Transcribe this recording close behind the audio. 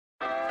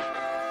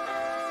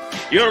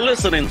You're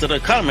listening to the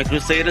Comic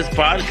Crusaders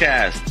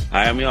podcast.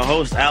 I am your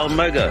host, Al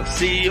Mega,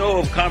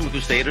 CEO of Comic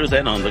Crusaders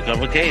and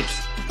Undercover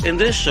Capes. In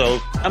this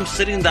show, I'm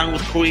sitting down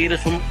with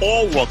creators from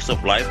all walks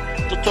of life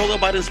to talk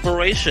about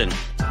inspiration,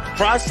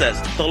 process,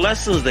 the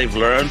lessons they've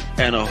learned,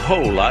 and a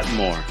whole lot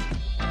more.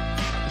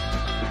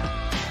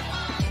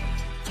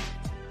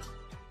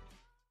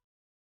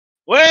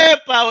 Well,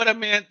 power to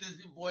man, this is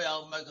your boy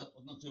Al Mega.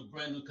 Welcome to a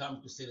brand new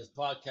Comic Crusaders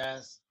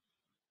podcast.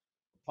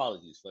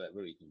 Apologies for that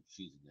very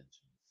confusing entrance.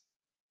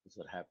 That's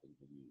what happens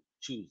when you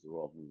choose the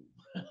wrong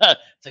move.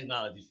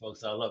 Technology,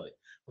 folks, I love it.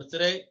 But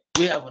today,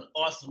 we have an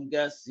awesome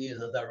guest. He is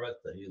a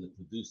director. He is a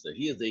producer.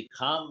 He is a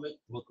comic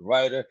book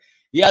writer.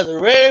 He has a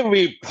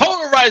very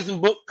polarizing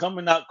book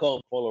coming out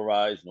called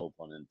Polarized, no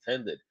pun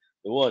intended.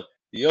 The one,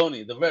 the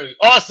only, the very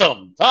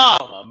awesome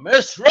Tom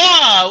Mishra.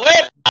 How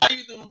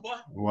you doing, boy?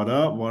 What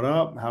up? What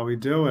up? How we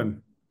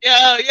doing?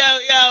 Yeah.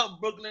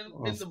 Brooklyn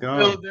in the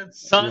building,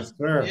 son. Yes,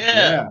 sir.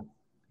 Yeah.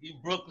 You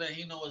Brooklyn,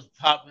 he know what's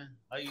popping.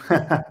 How you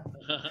doing?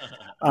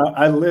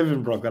 I live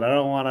in Brooklyn. I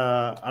don't want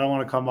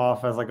to come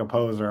off as like a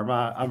poser.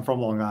 I'm from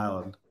Long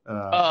Island.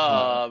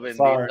 Sorry. It's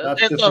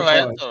all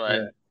right.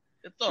 Yeah.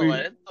 It's all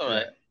right.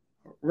 Yeah.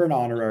 We're an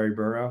honorary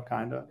borough,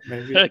 kinda,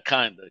 maybe.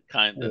 kinda.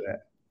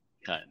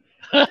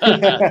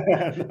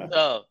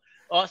 So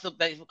awesome.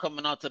 Thanks for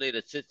coming on today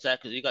to chit chat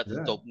because you got this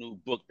dope new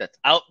book that's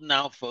out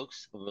now,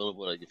 folks.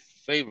 Available at your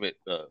favorite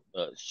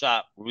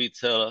shop,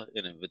 retailer.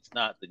 And if it's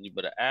not, then you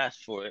better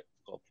ask for it.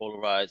 It's called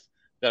Polarized.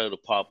 Got a little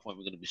PowerPoint we're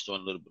going to be showing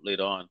a little bit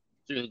later on.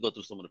 So you can go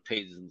through some of the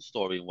pages in the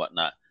story and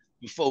whatnot.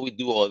 Before we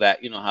do all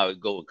that, you know how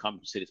it goes in Comic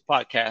Crusaders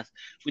podcast.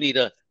 We need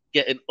to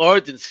get an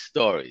origin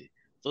story.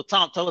 So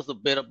Tom, tell us a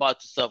bit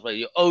about yourself, like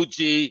your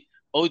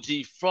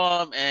OG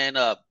from, and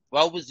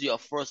what was your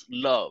first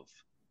love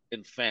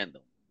in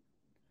fandom?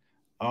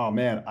 Oh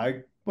man,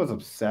 I was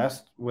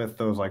obsessed with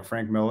those like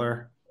Frank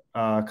Miller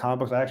comic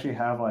books. I actually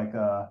have like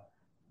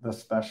the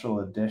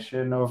special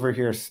edition over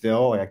here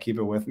still. Like I keep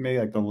it with me,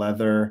 like the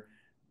leather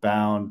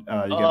bound.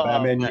 You get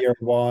Batman Year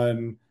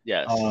One.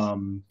 Yes.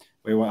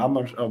 Wait,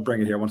 I'll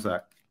bring it here. One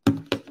sec.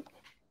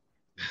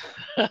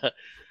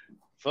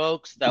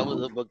 Folks, that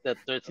was a book that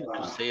 13th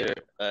Crusader.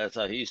 That's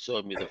how he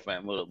showed me the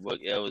Frank Miller book.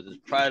 Yeah, it was his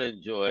pride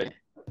and joy.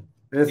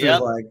 This is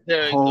like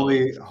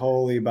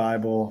holy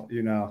Bible,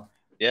 you know.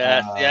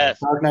 Yes.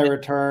 Dark Knight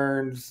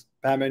Returns,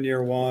 Batman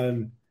Year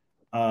One.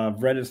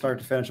 Read it start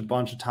to finish a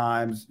bunch of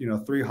times.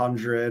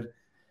 300.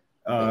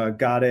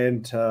 Got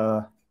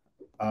into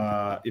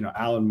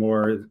Alan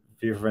Moore,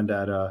 V for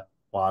Vendetta,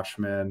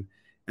 Watchmen,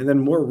 and then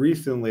more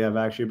recently, I've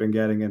actually been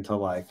getting into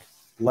like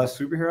less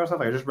superhero stuff.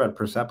 I just read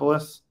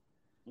Persepolis,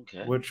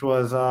 which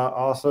was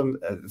awesome.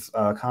 It's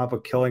a comic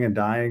book, Killing and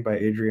Dying by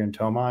Adrian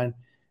Tomine,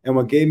 and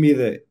what gave me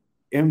the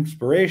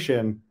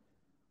inspiration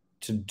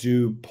to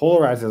do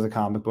Polarized as a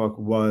comic book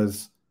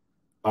was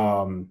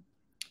The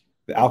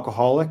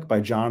Alcoholic by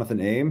Jonathan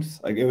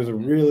Ames. Like it was a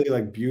really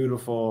like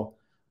beautiful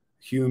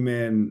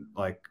human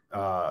like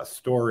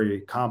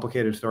story,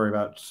 complicated story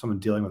about someone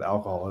dealing with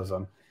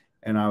alcoholism.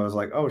 And I was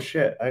like, oh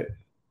shit. I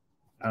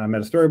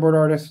met a storyboard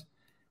artist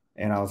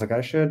and I was like,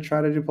 I should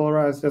try to do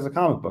Polarized as a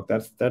comic book.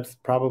 That's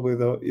probably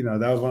that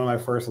was one of my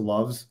first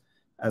loves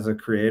as a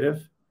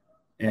creative.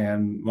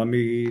 And let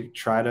me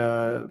try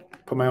to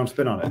put my own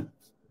spin on it.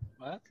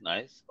 Well, that's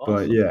nice. Awesome.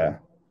 But yeah.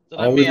 So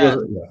let me ask,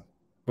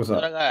 What's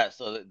up?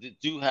 So did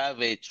you have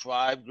a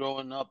tribe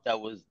growing up that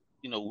was,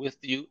 with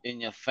you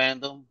in your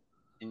fandom?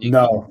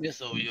 No.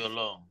 Yes, or were you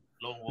alone?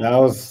 That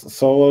was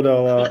solo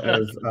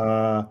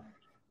dolo.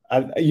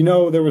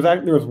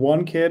 There was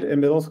one kid in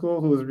middle school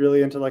who was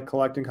really into like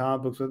collecting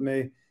comic books with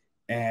me,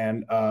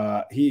 and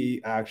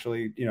he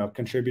actually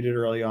contributed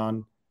early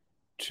on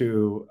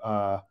to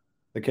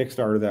the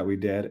Kickstarter that we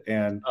did,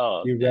 and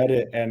he read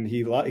it and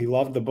he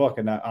loved the book,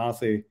 and that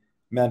honestly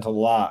meant a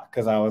lot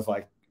because I was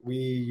like, we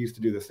used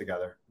to do this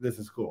together. This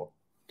is cool.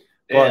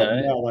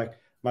 But like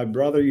my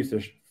brother used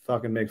to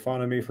fucking make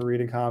fun of me for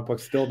reading comic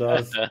books, still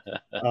does.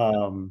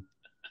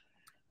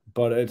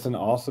 But it's an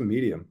awesome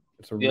medium.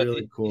 It's a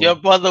really cool. Your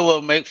brother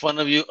will make fun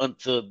of you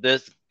until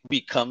this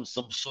becomes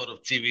some sort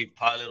of TV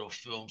pilot or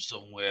film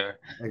somewhere.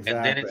 Exactly.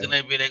 And then it's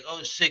gonna be like,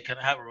 oh shit, can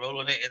I have a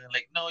role in it? And then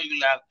like, no, you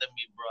laughed at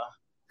me, bro.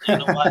 You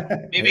know what?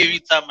 Maybe every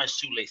time my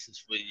shoelaces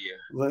for a year.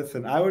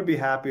 Listen, I would be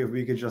happy if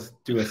we could just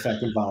do a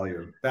second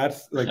volume.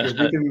 That's like if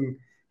we can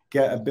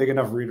get a big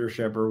enough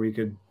readership, or we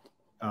could,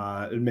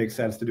 it makes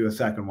sense to do a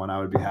second one. I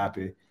would be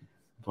happy.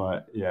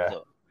 But yeah.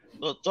 So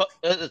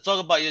let's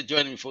talk about your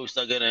journey before we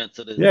start getting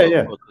into this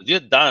book. You're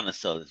dying to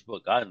sell this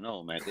book. I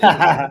know, man.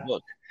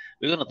 Book.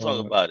 We're gonna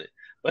talk about it,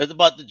 but it's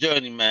about the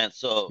journey, man.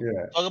 So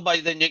talk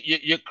about then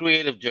your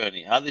creative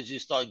journey. How did you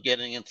start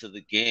getting into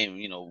the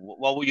game?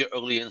 What were your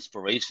early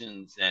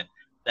inspirations and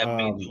that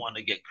made you want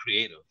to get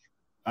creative?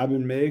 I've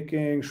been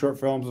making short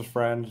films with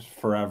friends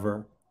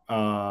forever.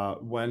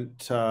 Went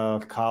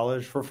to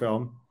college for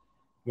film.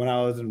 When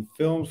I was in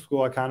film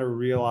school, I kind of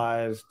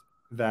realized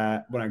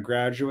that when I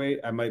graduate,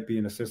 I might be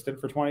an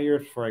assistant for 20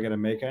 years before I get to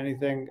make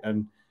anything.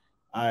 And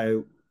I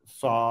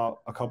saw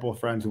a couple of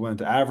friends who went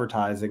into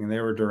advertising and they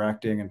were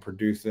directing and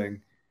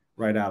producing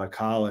right out of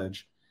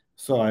college.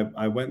 So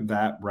I went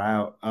that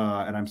route,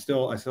 and I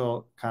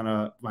still kind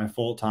of, my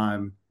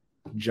full-time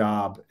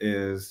job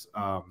is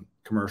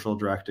commercial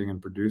directing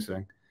and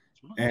producing.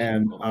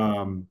 And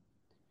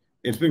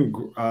it's been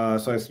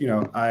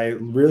so I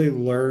really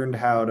learned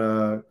how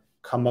to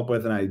come up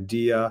with an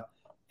idea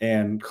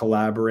and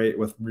collaborate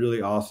with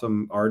really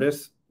awesome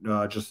artists,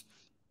 just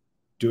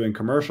doing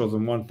commercials.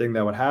 And one thing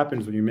that would happen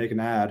is when you make an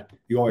ad,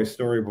 you always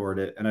storyboard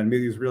it. And I meet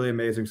these really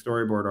amazing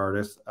storyboard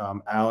artists,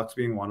 Alex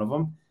being one of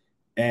them.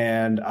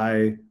 And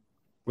I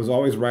was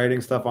always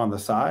writing stuff on the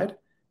side.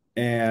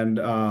 And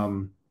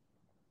I've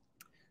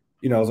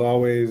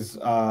always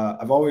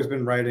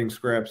been writing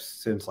scripts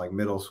since like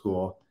middle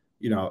school.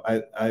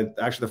 I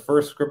actually, the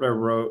first script I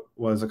wrote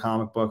was a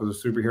comic book. It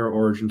was a superhero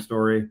origin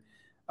story.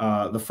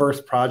 The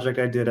first project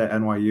I did at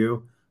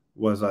NYU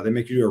was they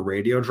make you do a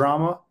radio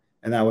drama,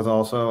 and that was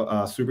also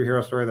a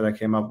superhero story that I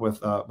came up with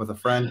a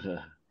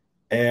friend.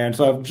 And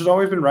so I've just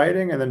always been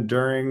writing. And then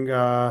during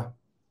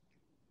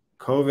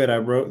COVID, I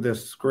wrote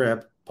this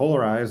script,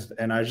 Polarized,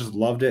 and I just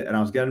loved it. And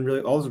I was getting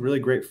all this really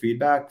great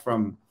feedback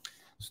from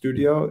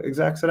studio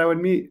execs that I would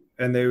meet,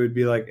 and they would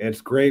be like,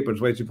 "It's great, but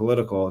it's way too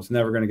political. It's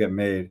never going to get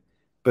made,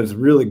 but it's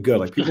really good."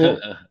 Like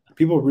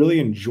people really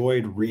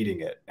enjoyed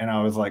reading it, and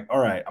I was like, "All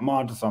right, I'm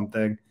on to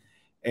something."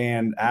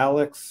 And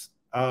Alex,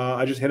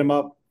 I just hit him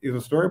up. He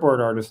was a storyboard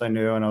artist I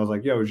knew, and I was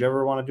like, "Yo, would you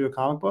ever want to do a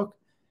comic book?"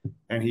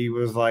 And he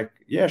was like,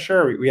 "Yeah,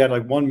 sure." We had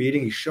like one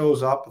meeting. He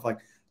shows up with like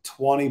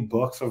 20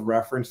 books of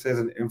references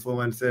and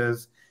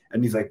influences,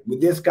 and he's like,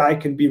 "This guy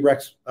can be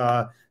Rex.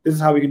 This is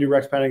how we can do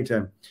Rex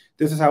Pennington.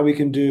 This is how we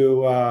can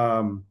do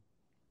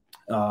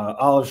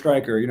Olive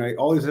Stryker."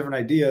 All these different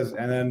ideas,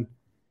 and then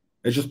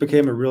it just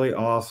became a really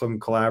awesome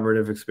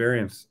collaborative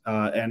experience.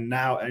 And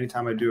now,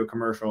 anytime I do a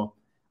commercial,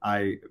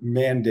 I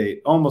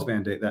almost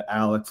mandate that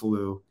Alex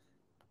Liu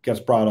gets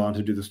brought on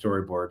to do the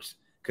storyboards,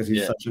 because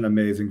he's such an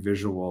amazing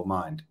visual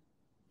mind.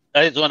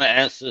 I just want to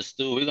answer,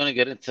 Stu. We're gonna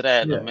get into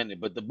that in a minute,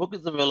 but the book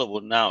is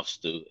available now,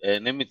 Stu.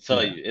 And let me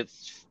tell you,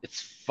 it's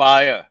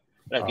fire.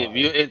 Like if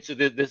you're into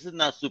this is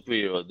not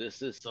superhero.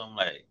 This is some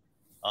like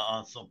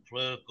on some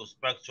political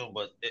spectrum,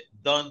 but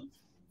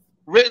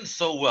written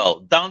so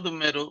well, down the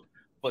middle,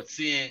 but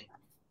seeing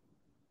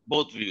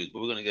both views.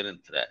 But we're gonna get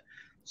into that.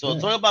 So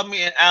talk about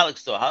me and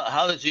Alex though.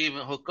 How did you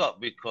even hook up?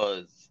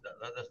 Because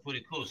that's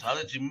pretty cool. So how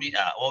did you meet?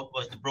 What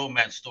was the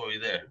bromance story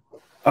there?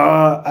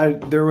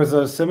 There was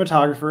a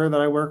cinematographer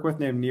that I work with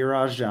named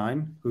Niraj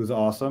Jain, who's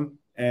awesome.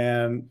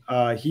 And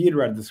he had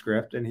read the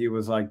script and he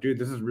was like, "Dude,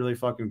 this is really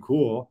fucking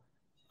cool."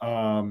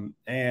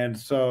 And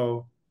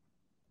so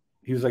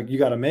he was like, "You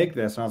got to make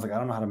this." And I was like, "I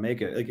don't know how to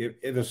make it." Like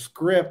if the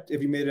script,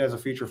 if you made it as a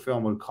feature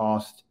film, would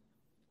cost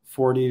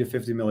 $40 to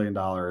 $50 million,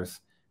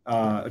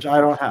 which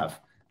I don't have.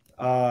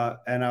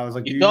 And I was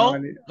like, "You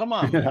don't? Come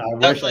on, man. I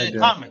That's wish I like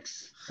did."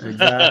 comics.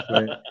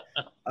 Exactly.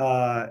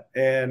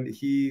 And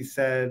he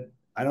said,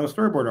 "I know a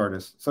storyboard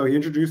artist." So he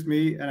introduced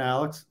me and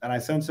Alex, and I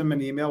sent him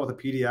an email with a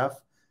PDF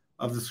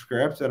of the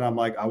script. And I'm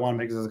like, "I want to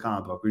make this as a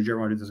comic book. Would you ever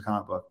want to do this as a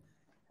comic book?"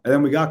 And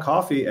then we got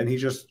coffee, and he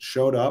just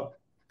showed up,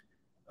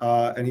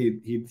 and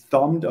he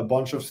thumbed a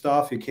bunch of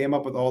stuff. He came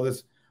up with all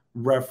this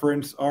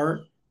reference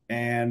art,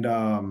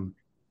 and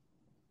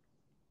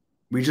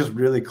we just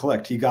really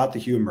clicked. He got the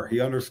humor. He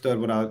understood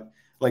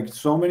like.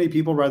 So many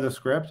people read the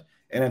script,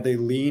 and if they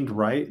leaned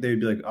right, they'd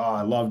be like, "Oh,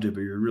 I loved it,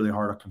 but you're really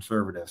hard on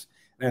conservatives."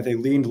 And if they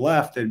leaned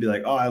left, they'd be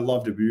like, "Oh, I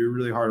loved it, but you're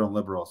really hard on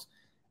liberals."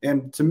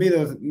 And to me,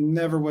 that's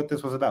never what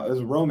this was about. It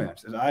was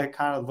romance. And I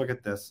kind of look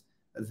at this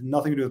as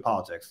nothing to do with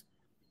politics.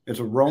 It's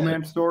a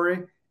romance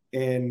story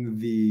in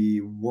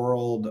the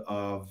world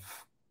of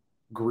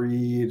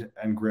greed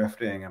and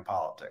grifting and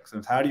politics. And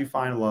it's how do you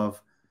find love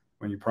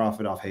when you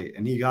profit off hate?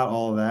 And he got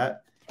all of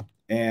that.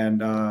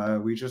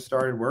 And we just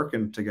started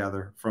working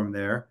together from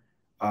there.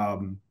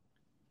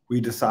 We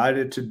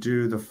decided to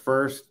do the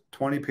first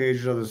 20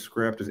 pages of the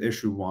script as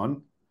issue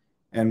 1.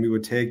 And we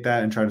would take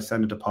that and try to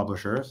send it to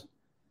publishers.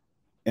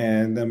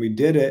 And then we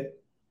did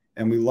it,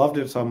 and we loved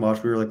it so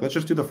much. We were like, let's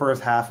just do the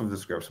first half of the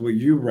script. So what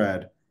you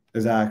read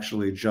is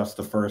actually just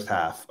the first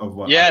half of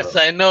what. Yes,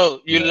 I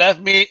know. You left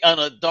me on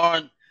a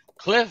darn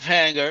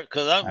cliffhanger,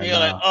 because I'm here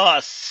like, oh,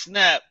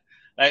 snap.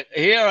 Like,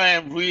 here I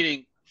am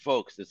reading,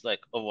 folks. It's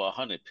like over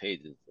 100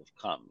 pages of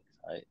comics,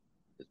 right?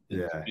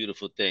 It's a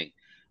beautiful thing.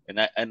 And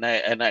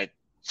I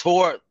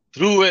tore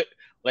through it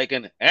like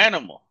an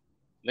animal.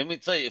 Let me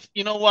tell you,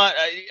 you know what?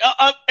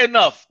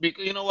 Enough.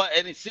 Because you know what?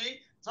 And you see,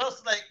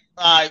 just like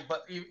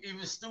but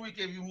even Stewie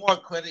gave you more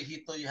credit. He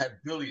thought you had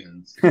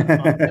billions in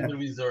the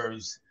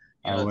reserves,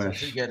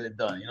 to get it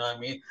done. You know what I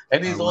mean?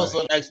 And he's also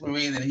an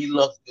ex-Marine, and he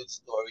loves good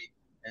story.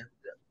 And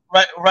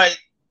right,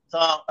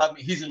 Tom. I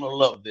mean, he's gonna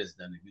love this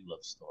then if you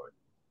love story.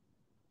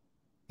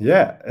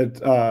 Yeah,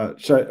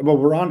 well,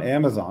 we're on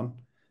Amazon.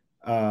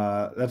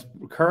 That's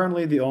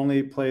currently the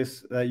only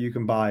place that you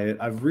can buy it.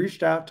 I've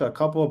reached out to a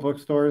couple of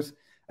bookstores.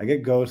 I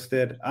get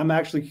ghosted. I'm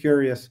actually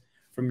curious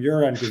from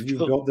your end, because you've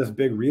built this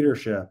big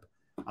readership.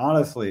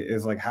 Honestly,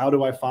 is like, how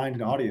do I find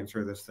an audience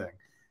for this thing?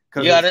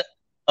 You got it.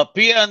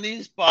 appear on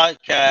these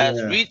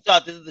podcasts, reach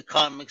out to the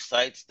comic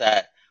sites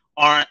that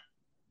aren't,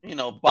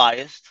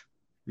 biased.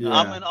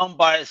 I'm an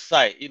unbiased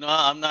site.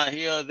 I'm not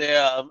here or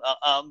there.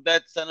 I'm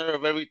dead center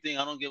of everything.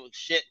 I don't give a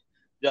shit.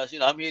 Just,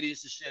 I'm here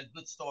just to share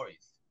good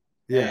stories.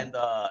 Yeah.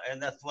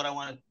 And that's what I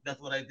wanted. That's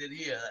what I did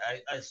here.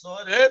 I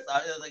saw this. I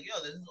was like,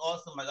 yo, this is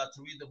awesome. I got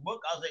to read the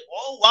book. I was like,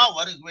 oh wow,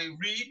 what a great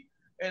read.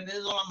 And this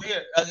is what I'm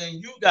here. Again,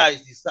 you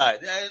guys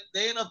decide.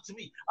 They ain't up to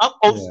me. I'm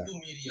old school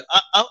media.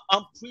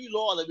 I'm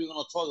pre-law that we're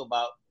gonna talk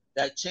about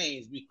that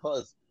changed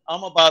because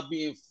I'm about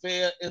being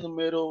fair in the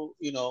middle.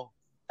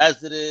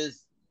 As it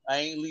is. I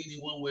ain't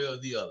leaning one way or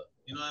the other.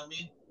 You know what I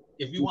mean?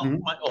 If you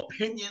want my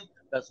opinion,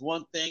 that's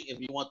one thing. If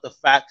you want the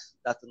facts,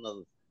 that's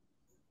another thing.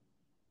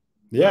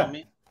 You know what I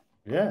mean?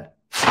 Yeah.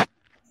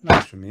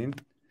 That's what I mean.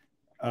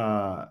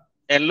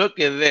 And look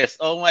at this.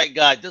 Oh my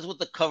God, just with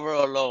the cover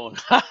alone.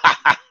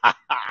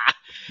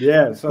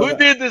 Yeah. So who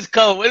did this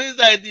cover? Where did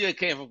this idea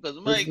came from? Because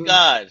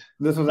God.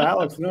 This was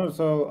Alex. No,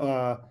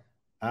 so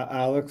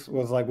Alex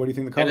was like, what do you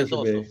think the cover should be?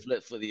 And it's also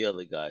flip for the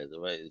other guys,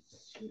 right?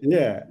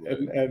 Yeah.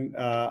 And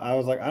I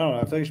was like, I don't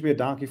know. I think it should be a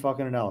donkey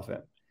fucking an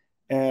elephant.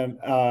 And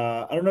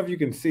I don't know if you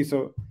can see.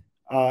 So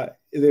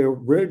the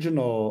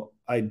original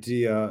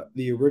idea,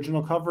 the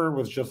original cover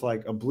was just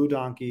like a blue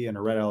donkey and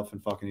a red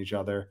elephant fucking each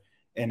other.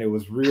 And it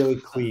was really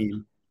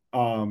clean.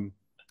 And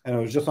it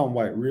was just on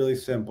white, really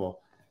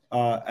simple.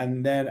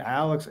 And then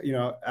Alex,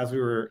 as we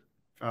were,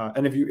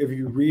 and if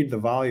you read the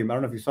volume, I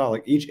don't know if you saw,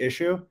 like each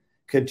issue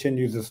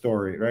continues the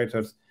story, right? So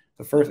it's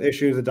the first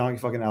issue is a donkey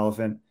fucking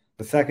elephant.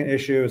 The second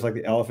issue is like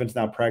the elephant's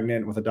now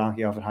pregnant with a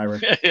donkey elephant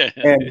hybrid.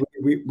 And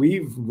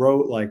we've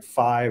wrote like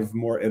 5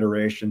 more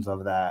iterations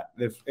of that.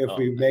 If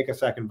we make a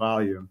second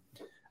volume,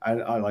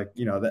 I like,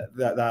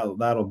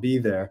 that'll be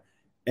there.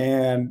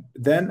 And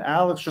then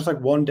Alex just like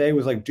one day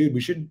was like, dude,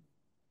 we should,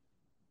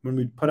 when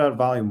we put out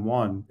volume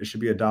 1, it should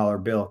be a dollar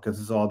bill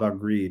because it's all about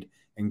greed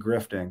and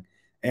grifting.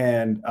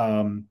 And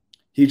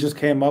he just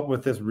came up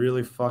with this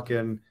really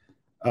fucking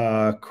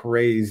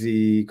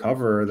crazy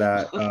cover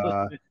that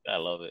I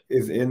love it.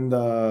 Is in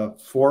the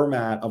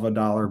format of a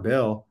dollar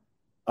bill.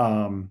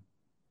 And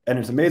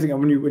it's amazing. And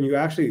when you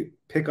actually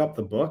pick up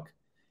the book,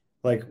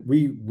 like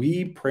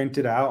we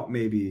printed out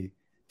maybe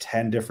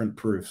 10 different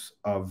proofs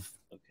of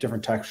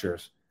different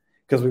textures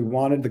because we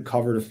wanted the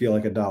cover to feel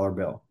like a dollar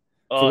bill.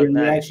 So when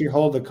you actually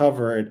hold the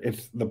cover,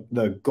 it's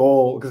the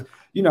goal. Because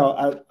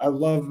I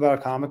love about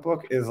a comic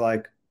book is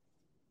like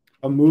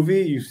a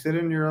movie. You sit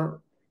in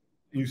your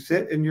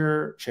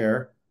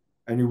chair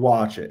and you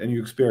watch it and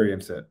you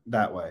experience it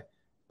that way.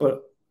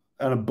 But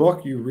in a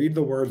book, you read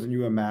the words and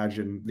you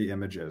imagine the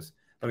images.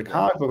 But a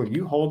comic book,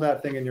 you hold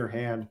that thing in your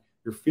hand,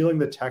 you're feeling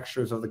the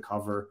textures of the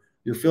cover,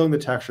 you're feeling the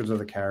textures of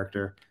the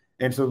character.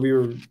 And so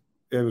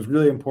it was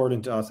really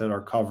important to us that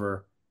our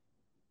cover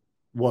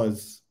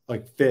was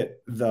like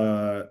fit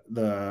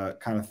the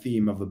kind of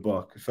theme of the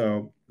book.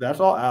 So that's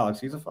all Alex.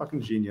 He's a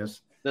fucking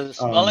genius. Does it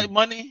smell like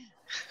money?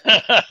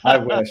 I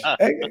wish.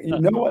 Hey, you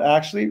know what?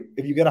 Actually,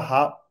 if you get a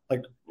hot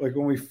like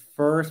when we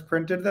first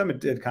printed them,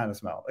 it did kind of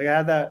smell. Like I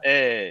had that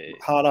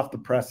hot off the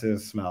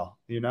presses smell,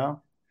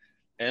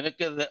 And look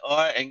at the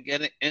art and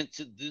getting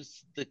introduced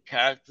to the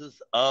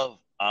characters of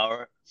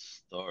our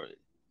story.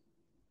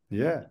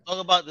 Yeah. Talk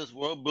about this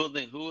world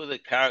building. Who are the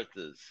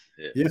characters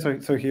here? Yeah,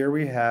 so here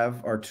we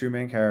have our 2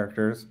 main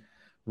characters,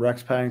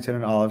 Rex Pennington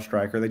and Olive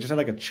Stryker. They just had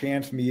like a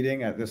chance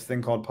meeting at this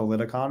thing called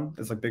Politicon.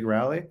 It's like big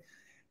rally.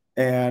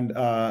 And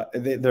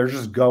they're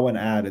just going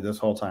at it this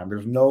whole time.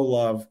 There's no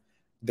love.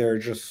 They're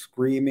just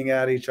screaming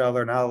at each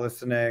other, not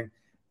listening.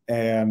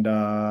 And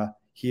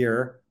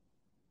here,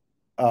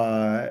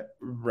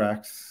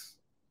 Rex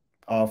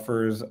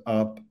offers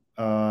up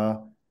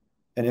an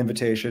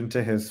invitation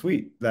to his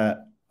suite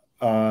that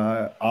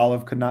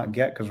Olive could not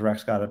get because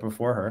Rex got it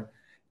before her.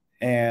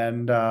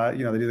 And, they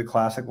do the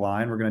classic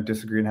line, we're going to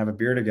disagree and have a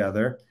beer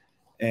together.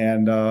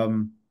 And,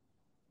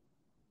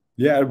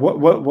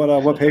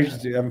 what pages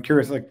do you, I'm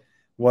curious, like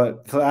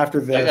what, so after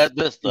this. I got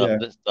this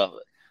stuff.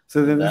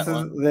 So then this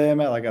is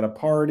them at a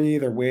party.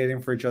 They're waiting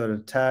for each other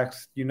to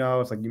text.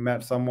 It's like you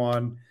met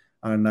someone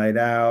on a night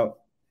out.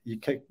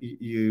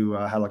 You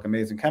had like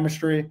amazing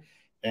chemistry.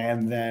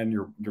 And then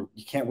you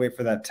can't wait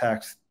for that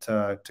text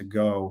to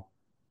go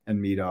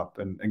and meet up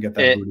and get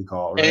that booty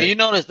call. Right? And you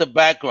notice the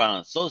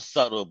background, so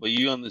subtle, but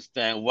you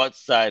understand what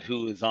side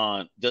who is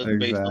on just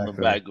based on the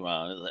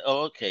background. It's like,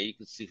 oh, okay, you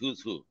can see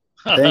who's who.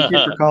 Thank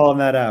you for calling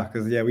that out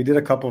because we did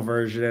a couple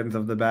versions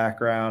of the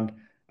background.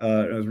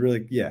 It was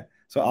really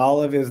So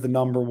Olive is the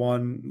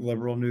 #1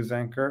 liberal news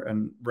anchor,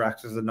 and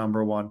Rex is the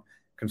 #1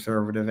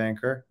 conservative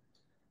anchor.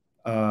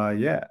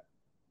 So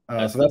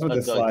that's what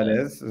this slide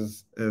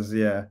is.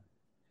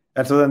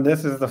 And so then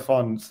this is the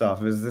fun stuff.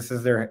 This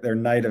is their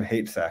night of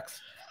hate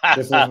sex.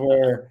 This is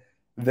where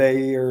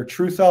their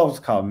true selves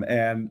come,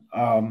 and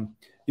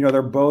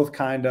they're both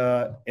kind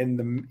of in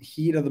the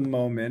heat of the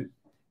moment,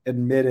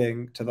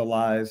 admitting to the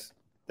lies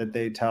that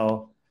they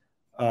tell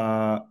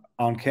on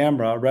on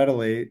camera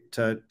readily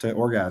to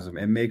orgasm.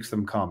 It makes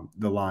them come.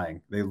 The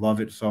lying, they love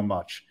it so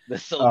much.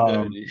 That's so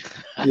dirty.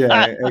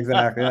 Yeah,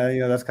 exactly.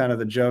 That's kind of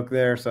the joke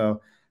there.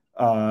 So,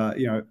 Olive,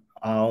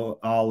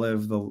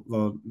 the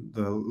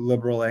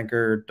liberal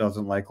anchor,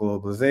 doesn't like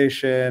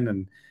globalization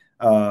and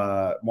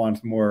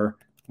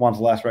wants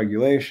less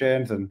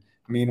regulations. And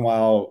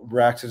meanwhile,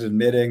 Rex is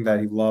admitting that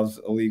he loves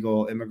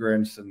illegal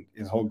immigrants and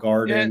his whole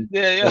garden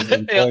is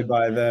employed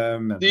by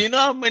them. And do you know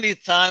how many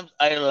times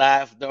I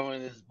laughed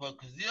during this book?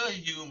 Because your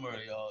humor,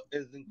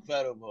 is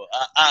incredible.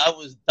 I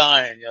was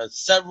dying,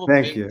 Several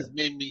pages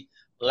made me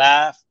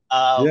laugh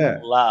out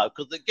loud.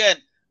 Because again,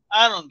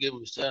 I don't give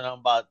a shit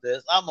about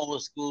this. I'm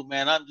old school,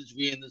 man. I'm just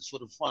reading this for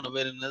the fun of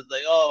it, and it's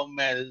like, oh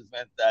man, this is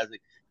fantastic.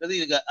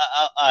 Because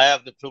I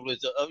have the privilege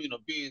of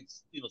being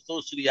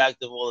socially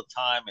active all the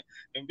time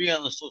and being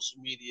on the social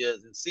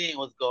medias and seeing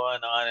what's going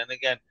on. And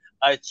again,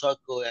 I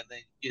chuckle, and then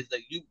it's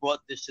like you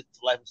brought this shit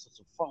to life in such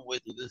a fun way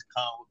through this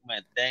comic,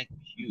 man. Thank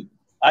you.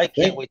 I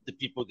can't wait till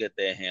people get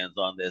their hands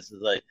on this.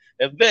 It's like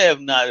if they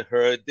have not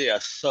heard, they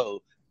are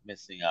so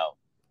missing out.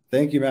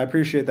 Thank you, man. I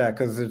appreciate that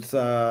because it's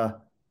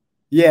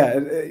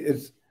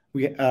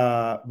we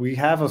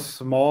have a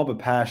small but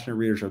passionate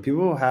readership.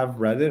 People who have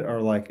read it are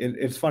like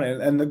it's funny,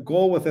 and the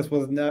goal with this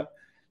was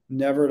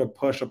never to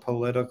push a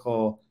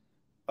political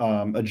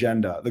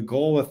agenda. The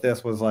goal with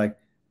this was like,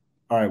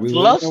 all right,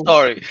 love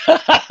story.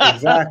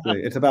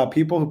 Exactly. It's about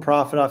people who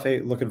profit off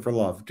hate looking for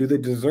love. Do they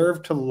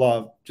deserve to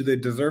love? Do they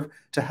deserve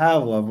to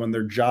have love when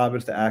their job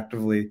is to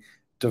actively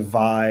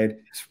divide,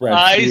 spread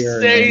fear? I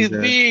say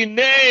thee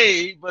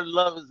nay, but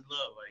love is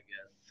love, I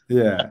guess.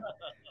 Yeah.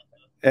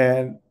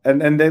 And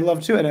they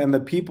love too. And the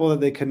people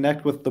that they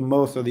connect with the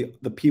most are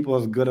the people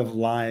as good of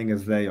lying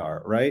as they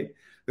are, right?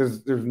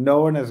 There's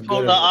no one as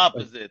good the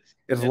opposite.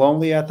 It's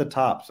lonely at the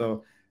top.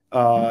 So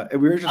we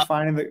were just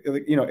finding that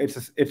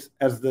it's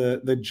as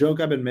the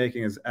joke I've been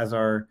making is as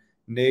our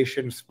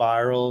nation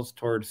spirals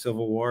towards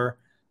civil war,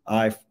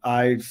 I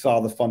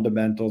saw the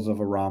fundamentals of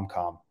a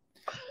rom-com.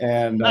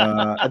 And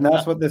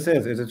that's what this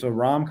is it's a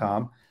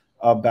rom-com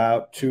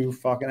about two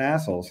fucking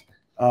assholes.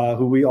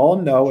 Who we all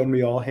know and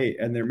we all hate,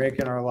 and they're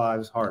making our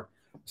lives hard.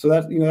 So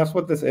that's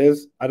what this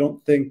is. I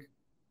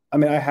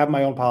have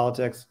my own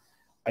politics.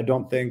 I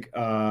don't think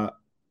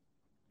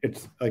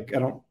it's like I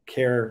don't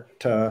care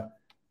to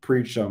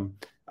preach them.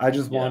 I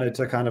just wanted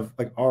to kind of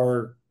like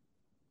our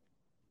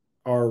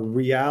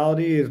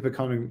reality is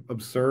becoming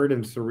absurd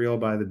and surreal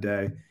by the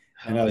day.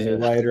 And as a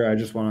writer, I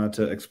just wanted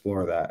to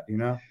explore that,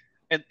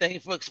 And thank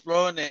you for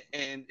exploring it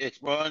in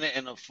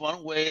a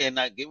fun way and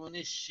not giving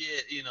this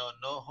shit,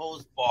 no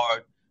holds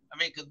barred. I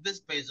mean, because this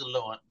page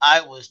alone,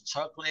 I was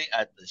chuckling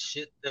at the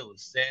shit that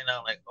was saying.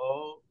 I'm like,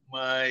 oh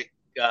my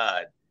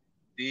God,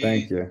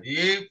 these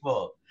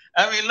people.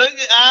 I mean, look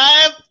at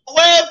I'm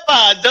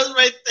Wepa, just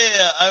right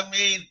there. I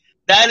mean,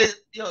 that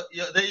is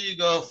there you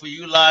go for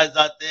you lies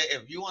out there.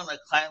 If you want to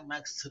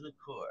climax to the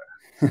core,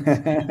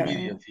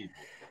 media people.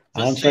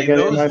 I'll check it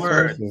in my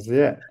sources.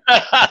 Yeah.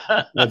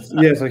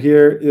 So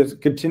here is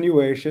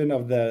continuation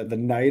of the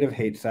night of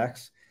hate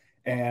sex.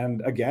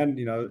 And again,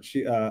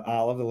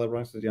 Olive, the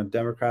liberal, says,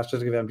 Democrats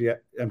just give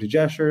empty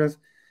gestures.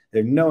 They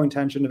have no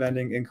intention of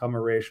ending income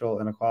or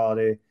racial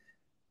inequality.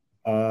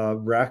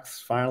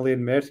 Rex finally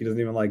admits he doesn't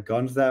even like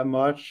guns that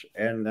much.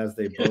 And as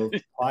they both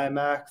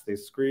climax, they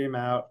scream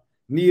out,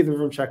 neither of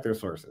them check their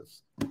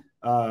sources.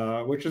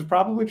 Which is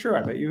probably true.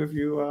 I bet you if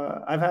you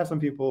I've had some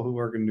people who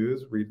work in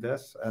news read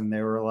this and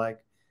they were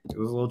like, it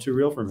was a little too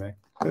real for me.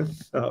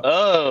 So,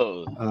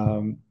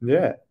 a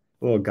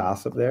little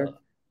gossip there.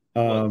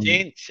 There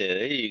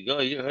you go.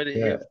 You heard it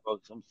here,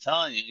 folks. I'm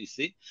telling you. You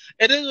see,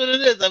 it is what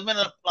it is. I've met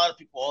a lot of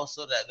people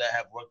also that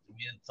have worked with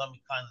me and some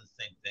kind of the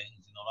same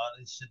things. A lot of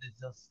this shit is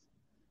just,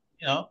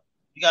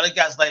 you gotta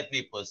gaslight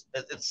people.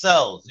 It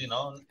sells,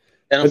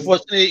 And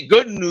unfortunately,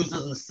 good news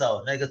doesn't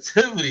sell.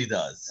 Negativity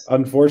does.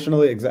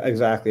 Unfortunately,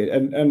 exactly.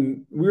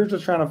 And we were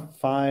just trying to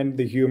find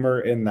the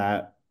humor in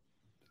that.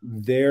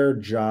 Their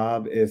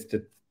job is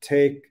to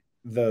take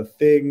the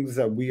things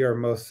that we are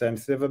most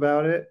sensitive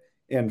about it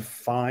and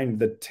find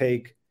the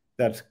take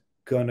that's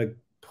going to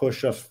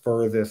push us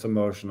furthest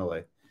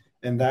emotionally.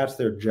 And that's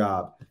their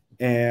job.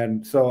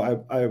 And so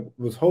I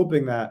was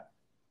hoping that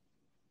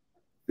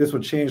this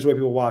would change the way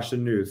people watch the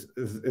news.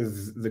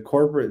 Is the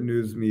corporate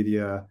news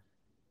media,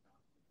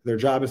 their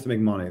job is to make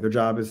money. Their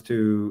job is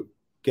to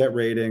get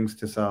ratings,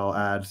 to sell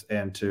ads,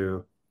 and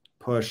to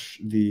push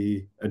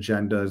the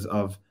agendas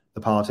of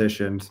the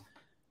politicians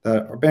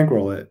that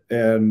bankroll it.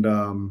 And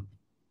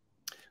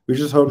we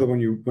just hope that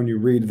when you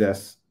read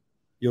this,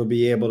 you'll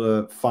be able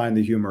to find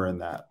the humor in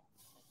that,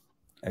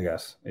 I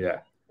guess.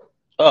 Yeah.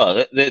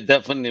 Oh, they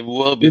definitely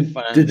will be.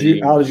 Did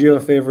you have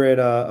a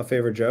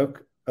favorite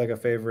joke? Like a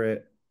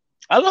favorite?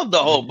 I love the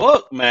whole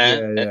book,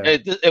 man. Yeah.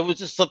 It was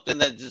just something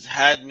that just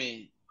had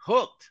me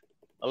hooked.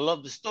 I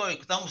love the story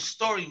because I'm a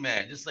story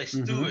man, just like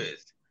Stu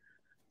is.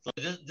 So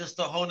just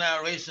the whole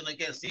narration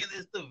again, seeing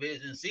this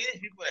division, seeing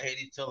these people that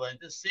hate each other, and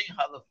just seeing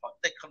how the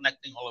fuck they're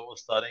connecting all of a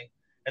sudden,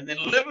 and then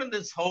living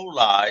this whole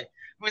lie.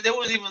 mean, there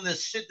was even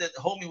this shit that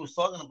homie was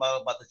talking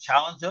about the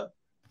Challenger,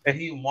 and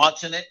he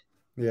watching it.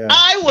 Yeah,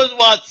 I was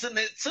watching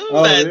it too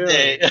that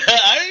day.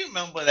 I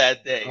remember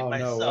that day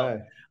myself. No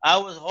way. I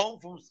was home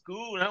from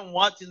school and I'm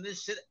watching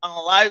this shit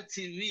on live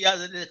TV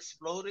as it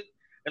exploded.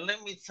 And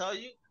let me tell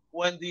you,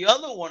 when the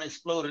other one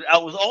exploded, I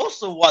was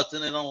also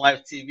watching it on live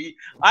TV.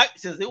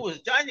 Since it was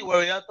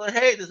January, I thought,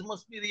 hey, this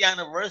must be the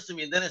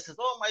anniversary. And then it says,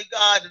 oh my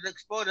God, it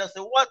exploded. I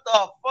said, what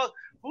the fuck?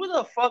 Who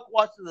the fuck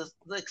watches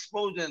the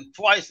explosion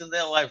twice in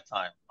their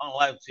lifetime on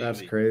live TV?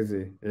 That's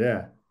crazy.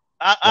 Yeah.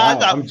 I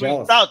got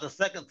freaked out the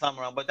second time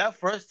around, but that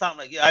first time,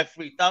 like, yeah, I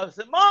freaked out. I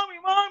said, Mommy,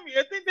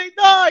 I think they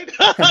died.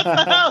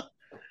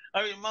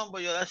 I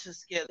remember, that shit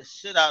scared the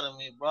shit out of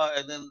me, bro.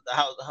 And then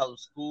how the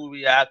school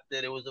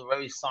reacted. It was a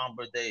very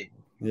somber day.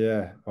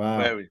 Yeah,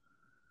 wow.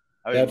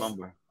 I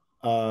remember.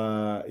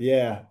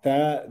 Yeah,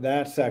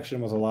 that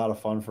section was a lot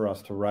of fun for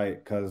us to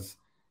write because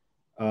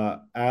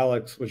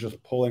Alex was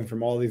just pulling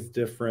from all these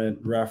different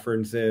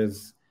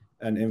references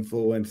and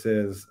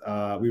influences.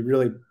 We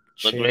really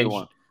changed. A great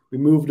one. We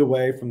moved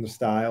away from the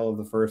style of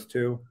the first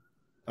two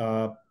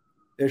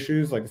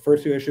issues. Like the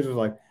first two issues was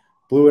like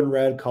blue and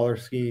red color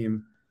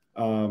scheme,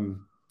 a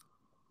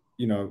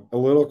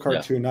little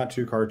cartoon, not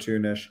too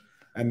cartoonish.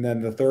 And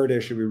then the third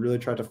issue, we really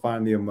tried to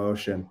find the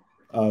emotion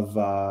of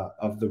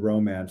the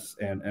romance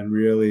and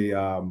really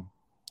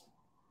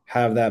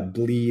have that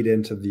bleed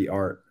into the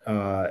art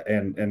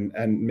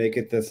and make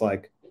it this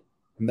like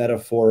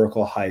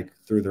metaphorical hike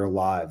through their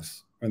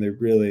lives when they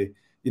really.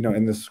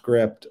 In the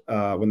script,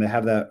 when they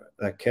have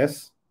that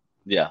kiss.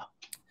 Yeah.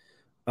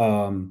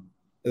 In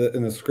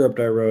the script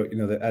I wrote,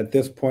 that at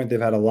this point they've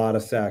had a lot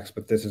of sex,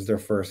 but this is their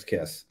first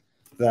kiss.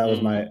 That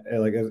was my,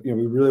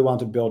 we really wanted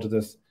to build to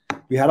this.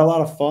 We had a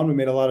lot of fun. We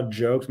made a lot of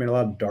jokes, made a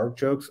lot of dark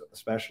jokes,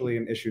 especially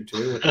in issue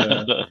 2 with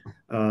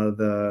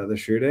the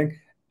shooting.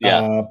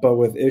 Yeah. But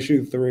with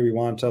issue 3, we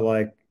want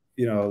to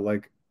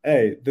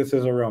hey, this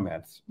is a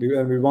romance.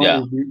 We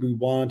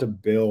wanted to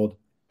build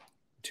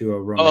to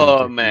a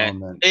romantic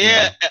moment.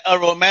 Yeah, a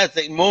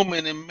romantic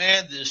moment, and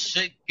man, this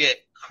shit get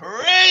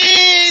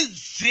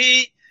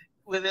crazy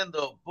within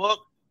the book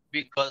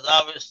because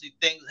obviously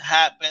things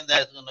happen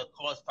that's going to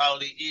cause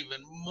probably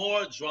even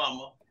more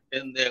drama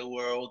in their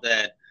world.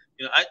 And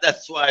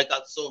that's why I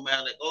got so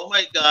mad. Like, oh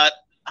my God,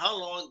 how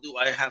long do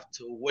I have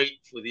to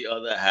wait for the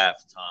other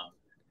half, Tom?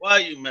 Why are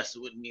you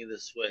messing with me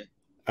this way?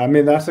 I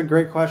mean, that's a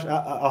great question.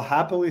 I'll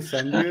happily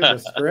send you the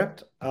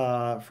script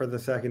for the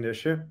second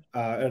issue.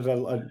 I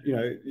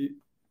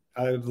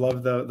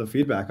love the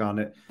feedback on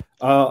it.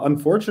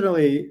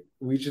 Unfortunately,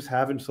 we just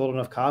haven't sold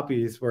enough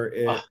copies where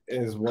it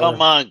is worth.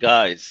 Come on,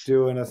 guys,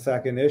 doing a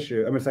second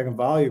issue. I mean, second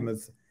volume.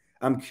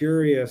 I'm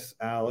curious,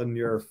 Al, in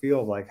your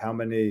field, like how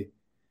many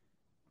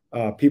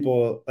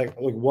people like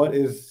what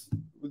is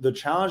the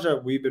challenge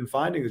that we've been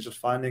finding is just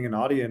finding an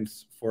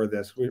audience for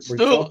this.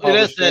 Stu,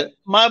 listen,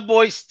 my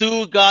boy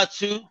Stu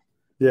got you.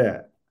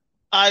 Yeah.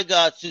 I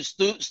got you.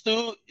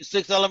 Stu,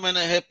 6 Element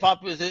of Hip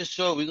Hop is his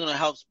show. We're going to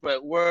help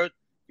spread word.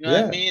 You know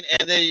what I mean?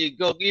 And there you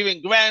go.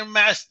 Even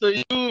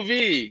Grandmaster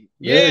UV.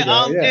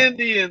 I'm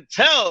Indian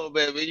Tell,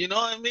 baby. You know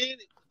what I mean?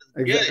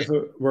 Exactly.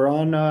 So we're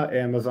on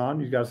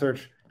Amazon. You got to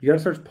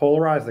search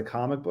Polarized the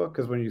comic book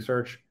because when you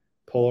search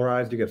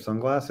Polarized, you get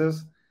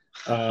sunglasses.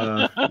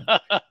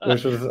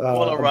 Which was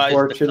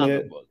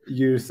unfortunate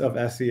use of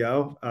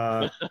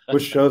SEO,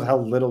 which shows how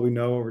little we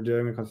know what we're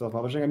doing when it comes to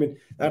self-publishing. I mean,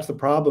 that's the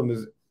problem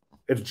is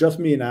it's just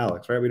me and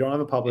Alex, right? We don't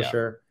have a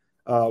publisher.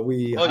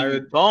 We hired...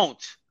 you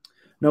don't?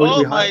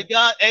 No, my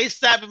God,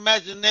 ASAP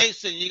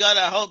Imagination, you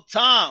gotta help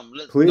Tom.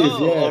 Let's go.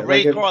 Yeah.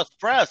 Ray Cross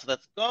Press,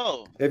 let's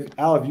go. If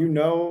you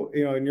know,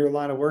 in your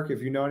line of work,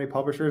 if you know any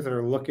publishers that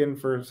are looking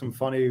for some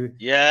funny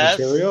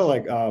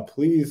material,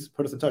 please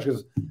put us in touch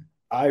because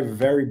I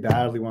very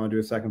badly want to do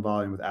a second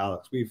volume with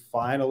Alex. We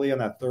finally, on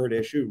that third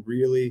issue,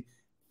 really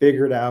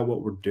figured out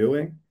what we're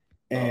doing.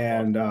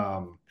 And,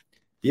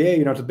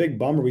 it's a big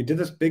bummer. We did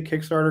this big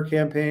Kickstarter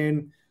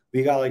campaign.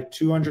 We got like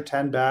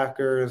 210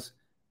 backers.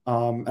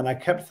 And I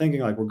kept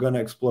thinking, like, we're going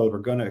to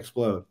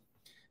explode.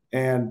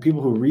 And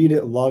people who read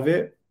it love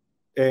it.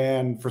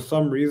 And for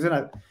some reason,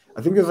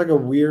 I think there's like a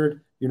weird,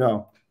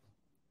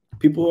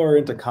 people who are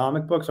into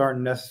comic books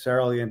aren't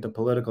necessarily into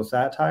political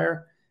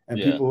satire. And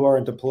people who are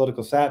into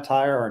political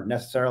satire aren't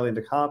necessarily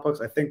into comic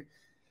books. I think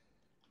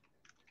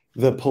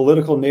the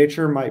political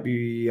nature might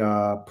be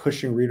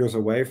pushing readers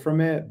away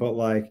from it, but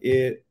like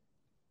it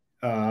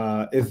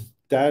is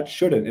that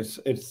shouldn't.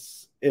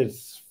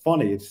 It's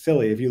funny. It's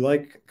silly. If you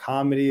like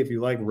comedy, if you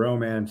like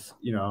romance,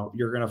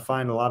 you're gonna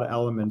find a lot of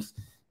elements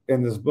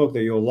in this book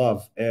that you'll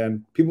love.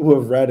 And people who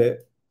have read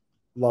it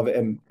love it.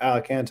 And I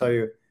can't tell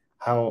you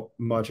how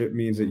much it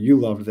means that you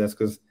loved this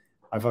because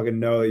I fucking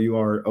know that you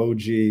are an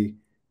OG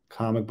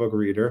comic book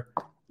reader.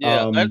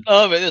 I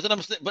love it. That's what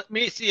I'm saying. But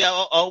me, see,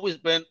 I've always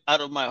been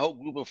out of my whole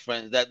group of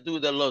friends that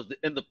dude that loves the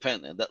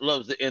independent, that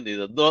loves the indie,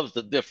 that loves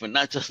the different,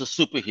 not just a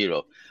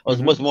superhero. I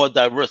was much more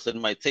diverse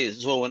in my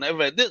taste. So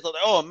whenever I did, I was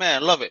like, oh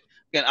man, love it.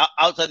 again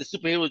outside the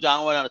superhero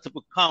genre and a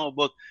typical comic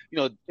book,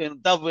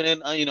 and delving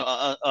in,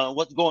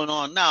 what's going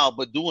on now,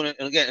 but doing it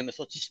again in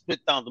such a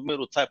split down the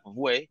middle type of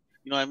way.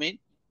 You know what I mean?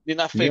 You're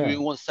not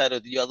favoring one side or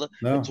the other.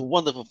 No. It's a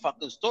wonderful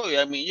fucking story.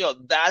 I mean,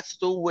 that's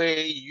the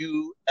way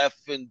you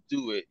effing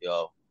do it,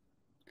 yo.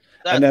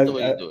 That's the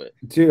way you do it,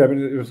 dude. I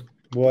mean, it was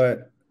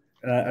what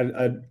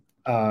I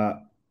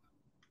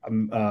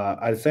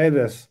say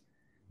this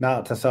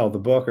not to sell the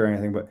book or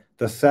anything, but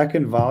the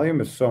second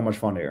volume is so much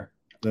funnier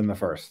than the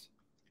first.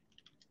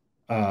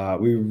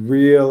 We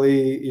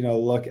really,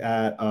 look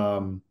at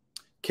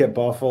Kit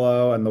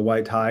Buffalo and the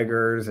White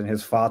Tigers and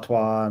his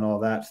fatwa and all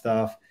that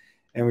stuff.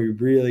 And we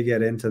really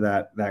get into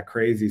that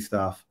crazy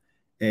stuff.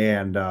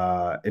 And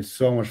it's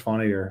so much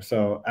funnier.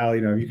 So, Al,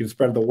 you can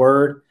spread the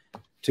word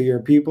to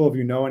your people. If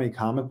you know any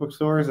comic book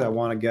stores that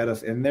want to get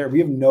us in there, we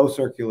have no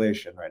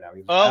circulation right now.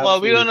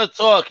 We're gonna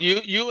talk.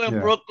 You in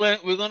Brooklyn,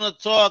 we're gonna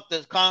talk.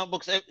 There's comic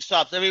book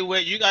shops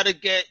everywhere. You got to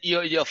get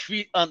your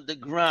feet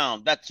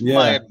underground. That's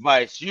my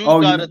advice. You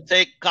got to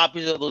take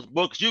copies of those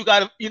books. You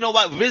got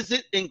to,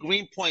 visit in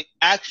Greenpoint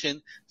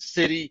Action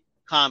City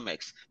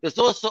Comics. There's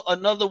also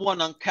another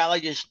one on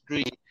Callier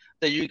Street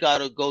that you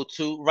gotta go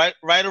to, right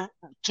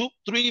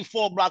 3,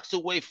 4 blocks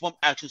away from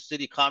Action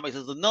City Comics.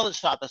 There's another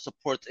shop that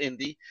supports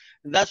indie,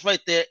 and that's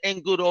right there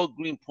in good old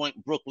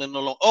Greenpoint, Brooklyn.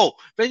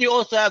 Then you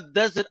also have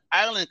Desert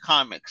Island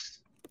Comics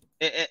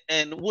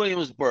in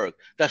Williamsburg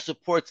that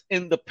supports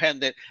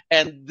independent.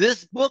 And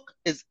this book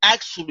is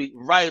actually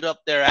right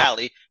up their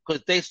alley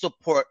because they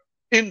support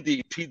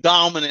indie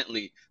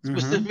predominantly,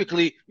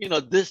 specifically,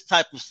 this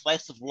type of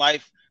slice of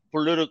life,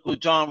 political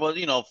genre,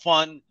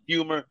 fun,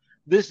 humor.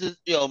 This is,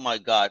 oh my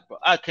God, bro.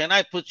 Can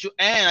I put you?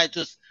 And I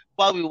just,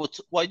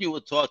 while you were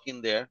talking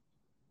there,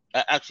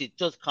 I actually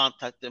just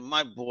contacted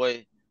my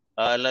boy.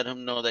 Let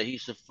him know that he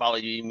should follow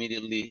you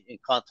immediately and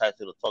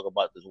contact you to talk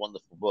about this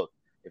wonderful book.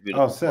 If you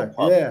sick.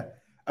 Yeah.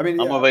 I mean,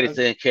 I'm already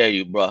taking care of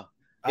you, bro.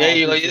 Yeah,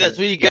 you go. That's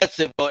where he gets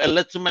it, bro.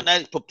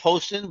 Electromagnetic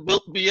propulsion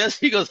built BS.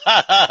 He goes,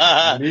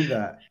 I need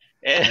that.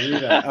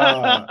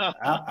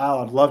 Al,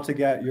 I'd love to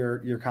get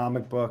your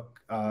comic book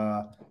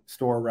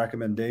store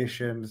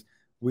recommendations.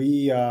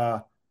 We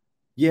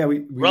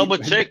Rubber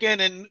Chicken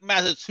in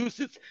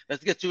Massachusetts.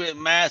 Let's get you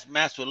in Mass.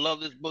 Mass would love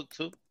this book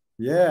too.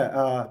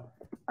 Yeah,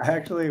 I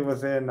actually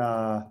was in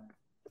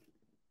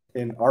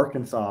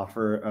Arkansas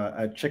for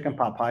a chicken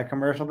pot pie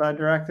commercial that I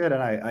directed,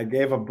 and I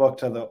gave a book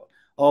to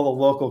all the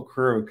local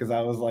crew because I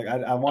was like,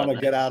 I want to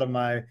get out of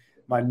my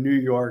New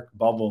York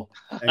bubble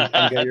and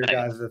get your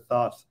guys'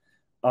 thoughts.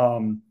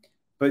 But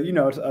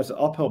it's an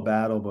uphill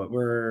battle. But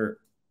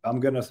I'm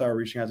gonna start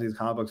reaching out to these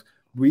comic books.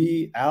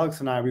 Alex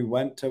and I, we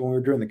went to, when we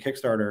were doing the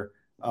Kickstarter,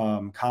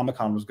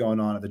 Comic-Con was going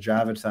on at the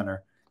Javits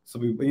Center. So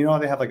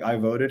they have like I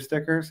voted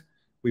stickers.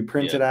 We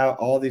printed out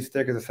all these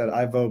stickers that said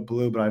I vote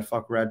blue, but I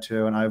fuck red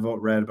too, and I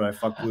vote red, but I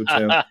fuck blue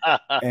too.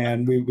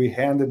 And we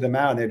handed them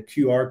out. They had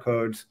QR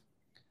codes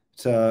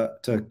to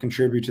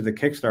contribute to the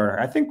Kickstarter.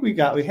 I think we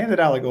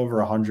handed out like over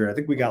 100. I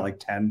think we got like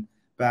 10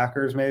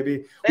 backers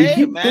maybe. We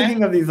keep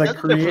thinking of these like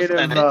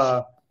creative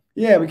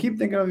we keep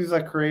thinking of these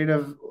like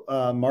creative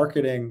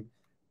marketing,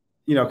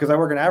 because I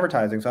work in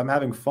advertising, so I'm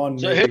having fun.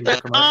 So hit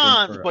the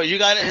cons, but you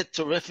got to hit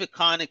Terrific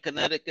Con in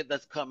Connecticut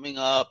that's coming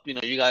up.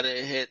 You got to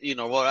hit,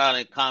 Rhode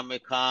Island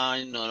Comic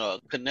Con,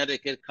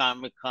 Connecticut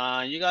Comic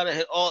Con. You got to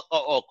hit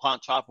all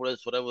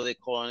Contropolis, whatever they're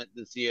calling it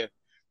this year.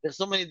 There's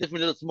so many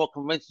different little small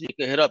conventions you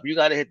can hit up. You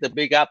got to hit the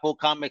Big Apple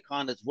Comic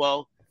Con as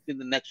well. I think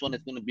the next one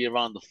is going to be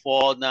around the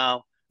fall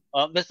now.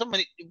 There's so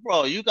many,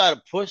 bro. You got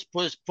to push.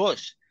 There's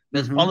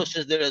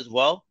publishers there as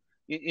well.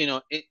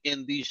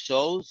 In these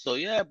shows. So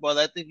yeah,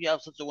 brother, I think you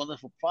have such a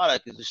wonderful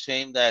product. It's a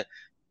shame that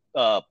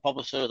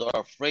publishers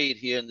are afraid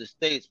here in the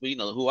States, but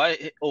who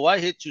I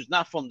hit you's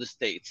not from the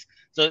States.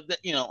 So that,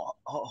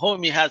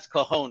 homie has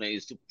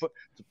cojones to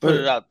put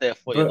it out there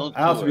for you. Don't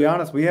Al, to be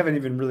honest, we haven't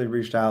even really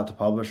reached out to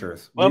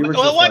publishers. What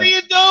are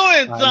you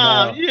doing,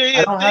 Tom?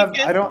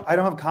 I don't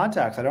have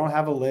contacts. I don't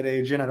have a lit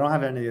agent. I don't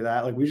have any of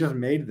that. Like, we just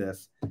made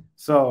this.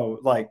 So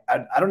like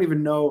I don't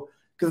even know.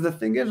 Because the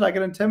thing is, I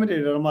get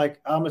intimidated. I'm like,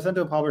 I'm going to send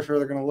to a publisher.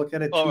 They're going to look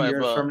at it 2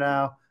 years from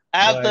now.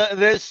 After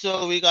this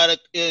show, we got to,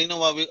 you know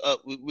what,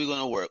 we're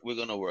going to work. We're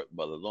going to work,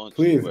 brother.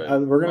 Please, we're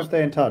going to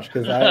stay in touch.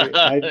 Because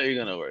you're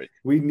going to work.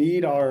 We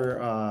need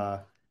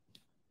our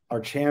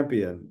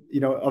champion,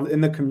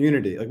 in the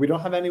community. Like, we don't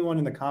have anyone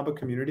in the comic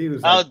community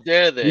who's How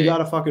dare they? You got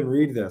to fucking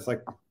read this.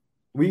 Like,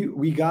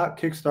 we got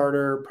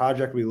Kickstarter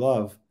Project We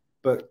Love,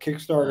 but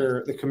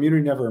Kickstarter, the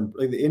community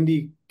the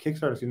indie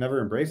Kickstarters,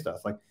 never embraced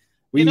us. Like,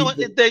 what?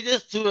 They're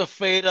just too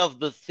afraid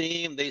of the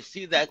theme. They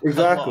see that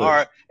cover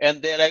art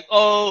and they're like,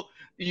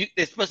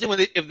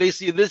 especially if they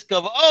see this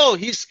cover,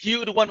 he's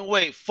skewed one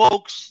way.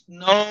 Folks,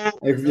 no.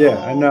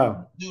 I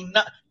know. Do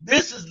not.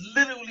 This is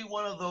literally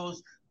one of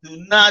those.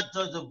 Do not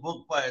judge a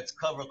book by its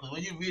cover, because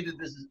when you read it,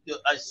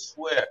 I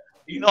swear,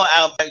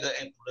 Al Mega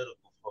ain't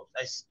political,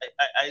 folks.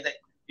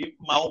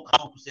 My own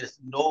comic says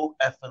no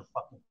effing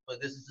fucking.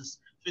 But this is just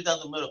straight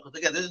down the middle. Because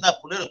again, this is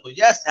not political.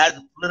 Yes, it has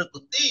a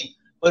political theme.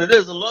 but it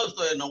is a love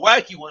story and a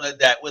wacky one at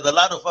that, with a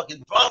lot of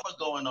fucking drama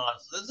going on.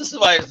 So this is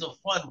why it's a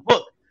fun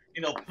book.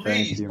 Thank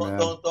Please you, man.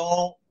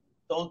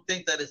 don't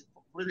think that it's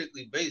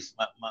politically based,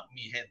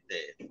 mi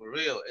gente. For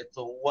real, it's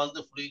a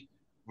wonderfully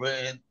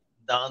written,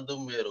 down the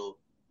middle,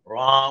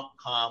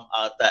 rom-com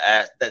out the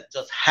ass that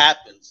just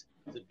happens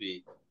to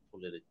be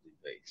politically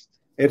based.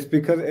 It's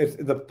because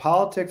the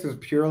politics is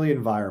purely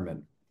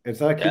environment. It's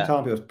like I keep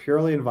telling people, it's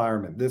purely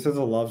environment. This is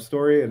a love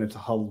story, and it's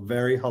a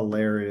very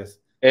hilarious.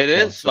 It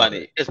is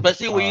funny,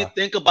 especially when you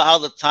think about how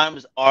the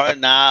times are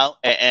now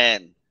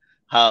and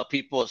how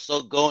people are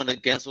so going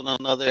against one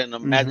another, and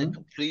imagine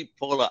complete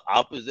polar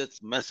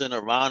opposites messing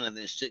around and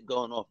then shit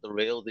going off the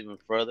rails even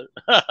further.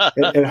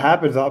 It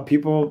happens.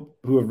 People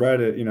who have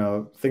read it,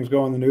 things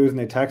go in the news and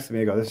they text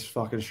me, go, "This is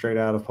fucking straight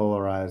out of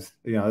Polarized."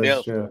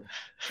 This is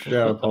straight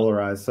out of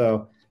Polarized.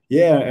 So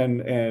yeah,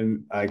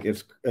 and like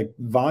it's like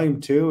volume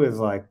 2 is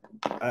like,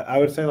 I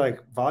would say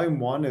like volume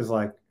 1 is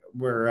like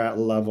we're at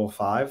level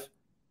 5.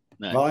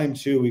 Nice. Volume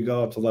 2 we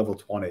go up to level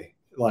 20.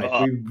 Like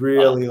we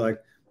really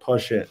like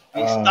push it.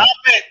 Stop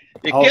it!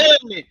 You're killing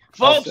me,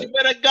 folks. You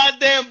better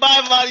goddamn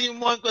buy volume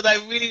 1 because I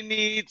really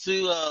need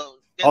to.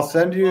 I'll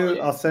send you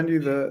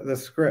the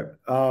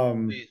script.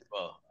 Please,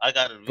 bro. I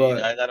gotta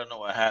read. I gotta know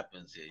what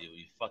happens here.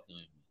 You fucking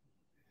with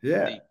me.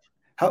 Yeah.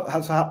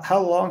 How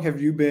long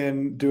have you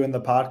been doing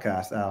the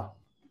podcast, Al?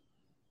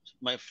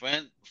 My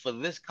friend, for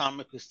this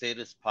Comic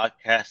Crusaders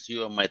podcast,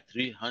 you are my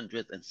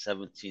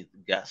 317th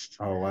guest.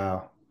 Oh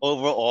wow.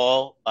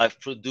 Overall, I've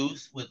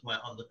produced with my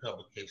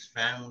Undercover Capes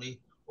family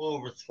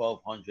over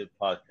 1,200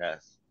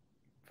 podcasts.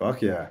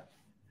 Fuck yeah.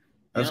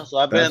 So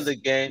I've been in the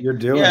game. You're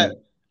doing it.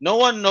 No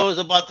one knows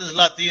about this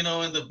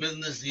Latino in the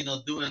business,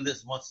 doing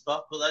this much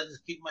stuff, because I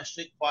just keep my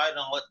shit quiet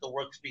and let the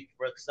work speak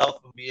for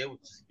itself and be able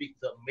to speak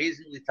to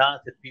amazingly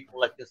talented people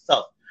like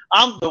yourself.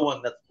 I'm the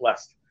one that's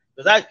blessed,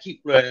 because I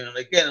keep learning and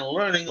again and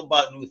learning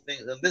about new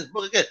things. And this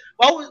book again,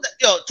 what was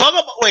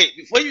that? Wait,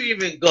 before you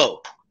even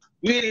go,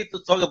 we need to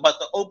talk about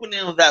the opening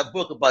of that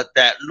book, about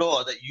that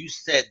law that you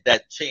said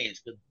that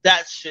changed, because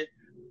that shit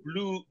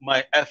blew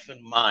my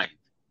effing mind.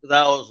 Because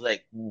I was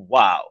like,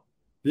 wow.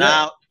 Yeah.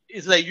 Now,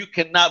 it's like you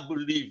cannot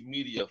believe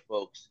media,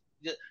 folks.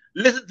 Just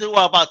listen to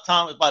what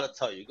Tom is about to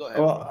tell you. Go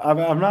ahead. Well,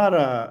 I'm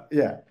not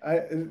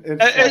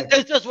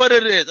it's just what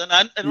it is. And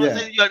I'm not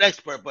saying you're an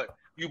expert, but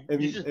you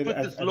just put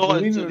this law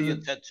into the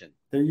attention.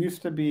 There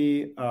used to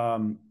be,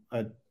 but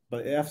the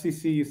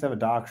FCC used to have a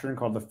doctrine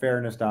called the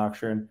Fairness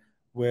Doctrine,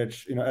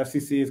 which,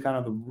 FCC is kind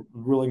of the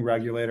ruling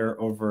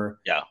regulator over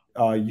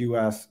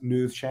U.S.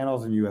 news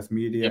channels and U.S.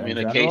 media,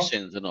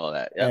 communications and all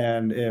that. Yeah.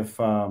 And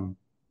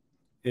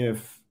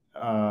if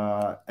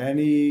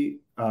any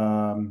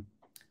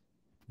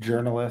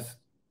journalist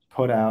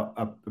put out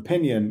an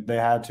opinion, they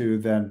had to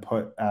then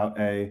put out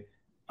a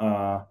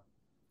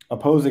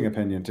opposing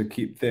opinion to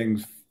keep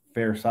things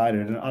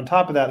fair-sided. And on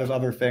top of that, there's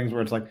other things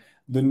where it's like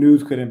the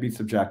news couldn't be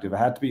subjective. It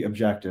had to be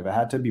objective. It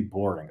had to be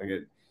boring.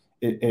 Like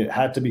it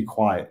had to be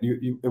quiet.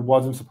 It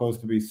wasn't supposed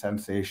to be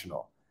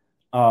sensational.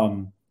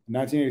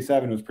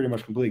 1987 was pretty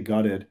much completely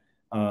gutted.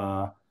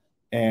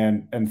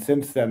 And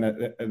since then,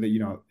 if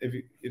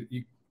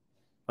you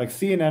like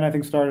CNN, I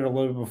think started a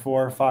little bit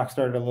before, Fox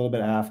started a little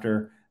bit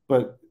after,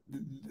 but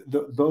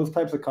those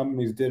types of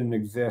companies didn't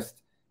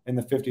exist in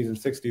the 50s and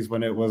 60s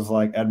when it was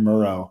like Ed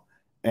Murrow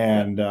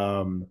and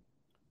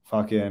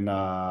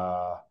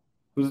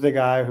who's the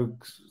guy who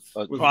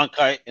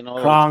Cronkite and all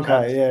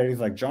Cronkite, yeah, he's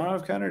like John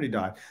F. Kennedy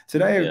died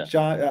today.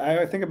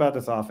 I think about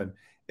this often.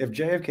 If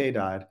JFK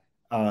died,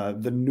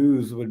 the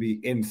news would be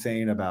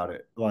insane about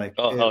it. Like,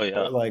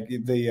 like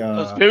the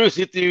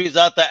conspiracy theories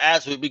out the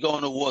ass. We'd be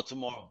going to war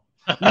tomorrow.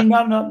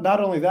 not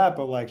only that,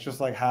 but like just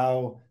like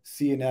how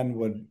CNN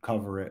would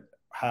cover it,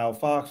 how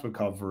Fox would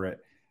cover it.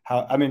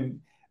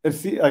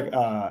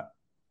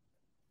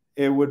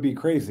 It would be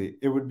crazy.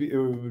 It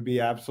would be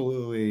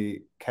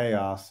absolutely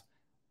chaos.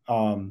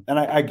 And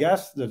I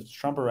guess the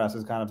Trump arrest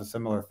is kind of a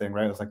similar thing,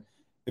 right? It's like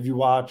if you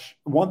watch,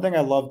 one thing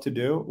I love to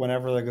do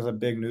whenever like there's a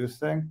big news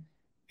thing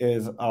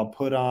is I'll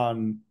put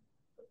on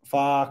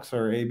Fox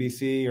or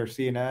ABC or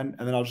CNN,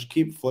 and then I'll just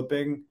keep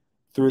flipping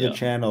through the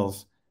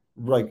channels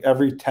like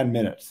every 10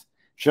 minutes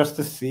just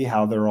to see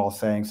how they're all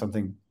saying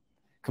something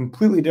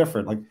completely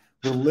different. Like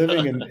we're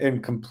living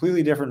in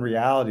completely different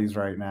realities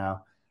right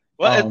now.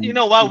 Well, you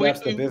know what?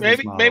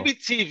 Maybe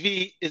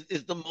TV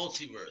is the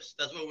multiverse.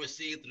 That's what we're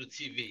seeing through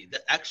TV.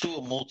 The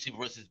actual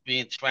multiverse is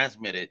being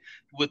transmitted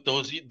with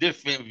those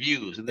different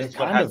views. And it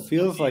kind of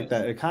feels like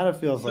that. It kind of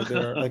feels like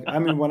they're like. I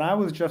mean, when I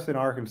was just in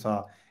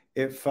Arkansas,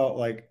 it felt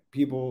like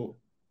people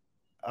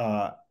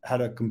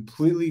had a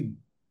completely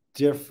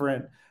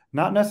different,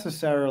 not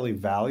necessarily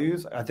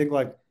values. I think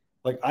like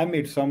I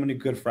made so many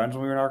good friends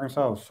when we were in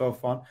Arkansas. It was so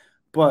fun.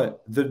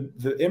 But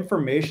the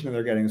information that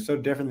they're getting is so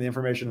different than the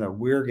information that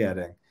we're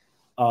getting.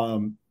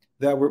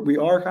 That we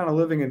are kind of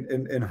living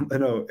in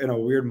a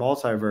weird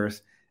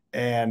multiverse,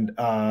 and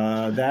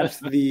that's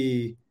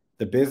the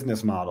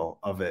business model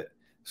of it.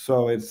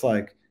 So it's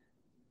like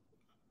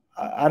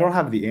I don't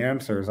have the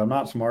answers. I'm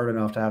not smart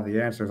enough to have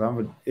the answers. I'm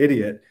an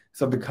idiot.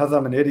 So because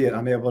I'm an idiot,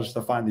 I'm able just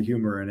to find the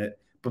humor in it,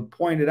 but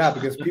point it out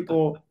because I just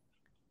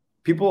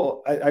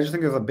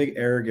think there's a big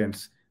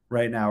arrogance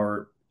right now,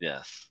 or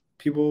Yes.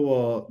 there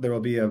will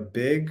be a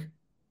big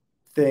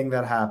thing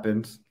that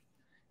happens,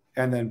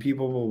 and then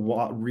people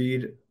will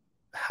read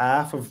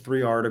half of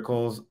 3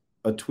 articles,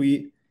 a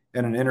tweet,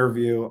 and an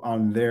interview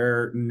on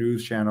their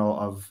news channel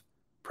of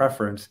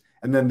preference,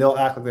 and then they'll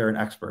act like they're an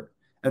expert.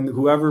 And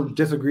whoever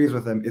disagrees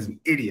with them is an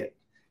idiot.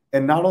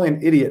 And not only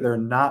an idiot, they're a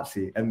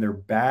Nazi, and they're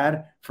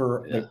bad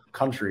for the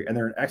country, and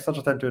they're an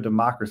existential threat to a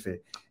democracy.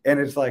 And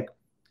it's like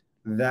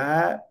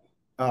that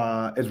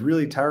is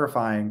really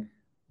terrifying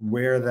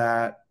where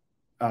that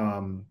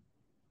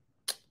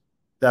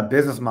that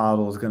business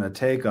model is going to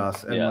take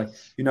us. And like,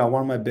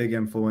 one of my big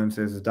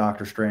influences is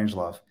Dr.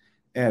 Strangelove.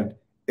 And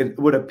it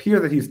would appear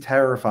that he's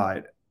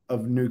terrified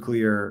of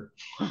nuclear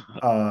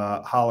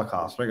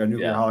holocaust, right? A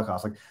nuclear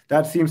holocaust. Like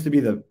that seems to be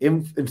the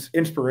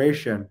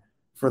inspiration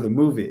for the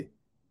movie.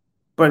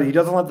 But he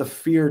doesn't let the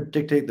fear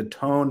dictate the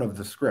tone of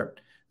the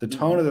script. The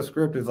tone of the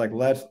script is like,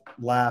 let's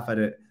laugh at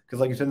it. Because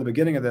like you said in the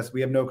beginning of this,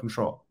 we have no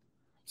control.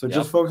 So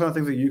just focus on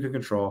things that you can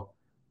control.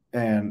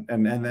 And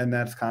then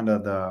that's kind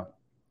of the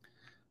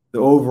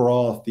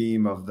overall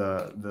theme of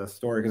the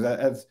story. Because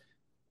as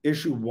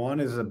issue 1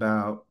 is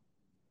about,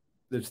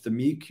 it's the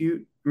meet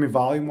cute. I mean,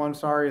 volume 1,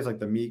 sorry, is like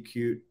the meet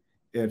cute.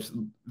 It's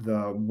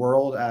the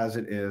world as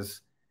it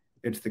is.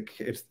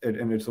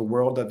 It's a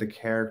world that the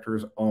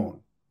characters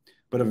own.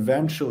 But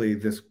eventually,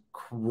 this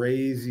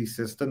crazy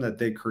system that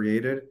they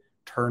created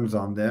turns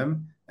on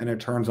them, and it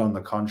turns on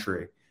the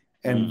country,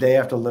 and they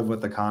have to live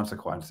with the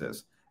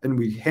consequences. And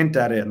we hint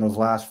at it in those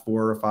last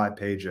 4 or 5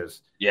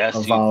 pages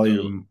of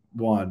volume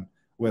 1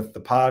 with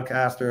the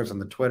podcasters and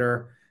the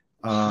Twitter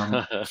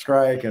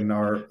strike and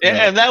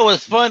and that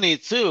was funny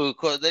too,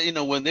 because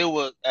when they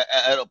were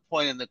at a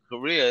point in the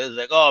career, it's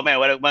like, oh man,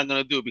 what am I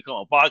gonna do? Become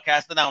a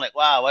podcaster now? I'm like,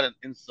 wow, what an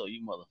insult,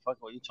 you motherfucker!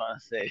 What are you trying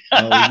to say?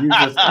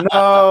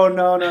 No.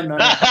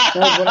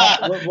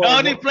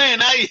 Only playing,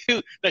 not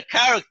you, the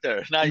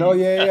character. Not no,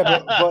 you.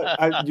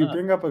 but you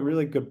bring up a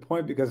really good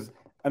point, because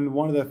and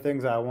one of the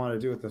things I want to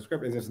do with the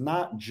script is it's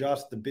not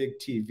just the big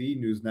TV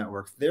news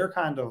networks. They're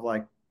kind of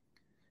like,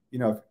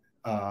 the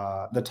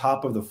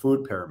top of the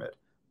food pyramid.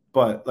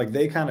 But like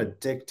they kind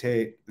of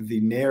dictate the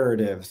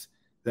narratives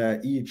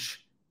that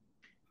each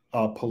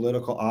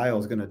political aisle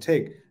is going to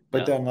take.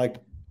 But then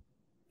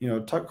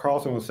Tucker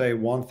Carlson will say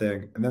one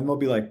thing, and then there'll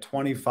be like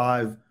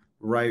 25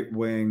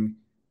 right-wing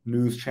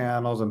news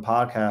channels and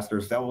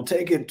podcasters that will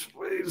take it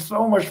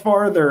so much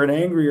farther and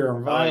angrier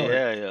and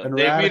violent. And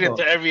they read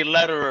into every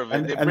letter of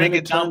it. They break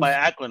it down by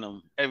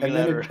acronym. Every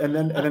letter. And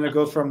then it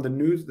goes from the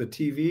news, the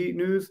TV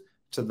news,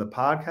 to the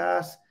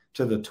podcast,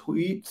 to the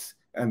tweets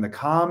and the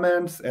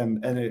comments,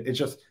 and it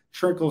just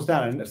trickles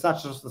down. And it's not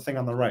just the thing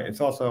on the right;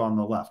 it's also on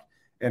the left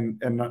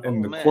and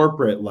the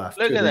corporate left.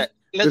 Look at that.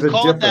 Let's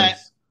call that.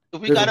 If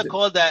we gotta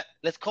call that,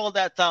 let's call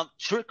that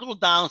trickle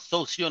down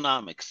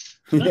socionomics.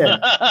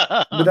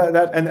 But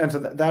so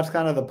that's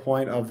kind of the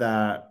point of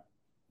that.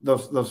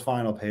 Those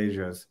final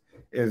pages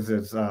is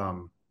it's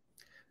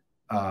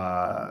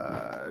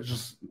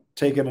just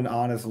taking an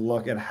honest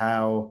look at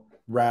how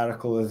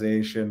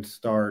radicalization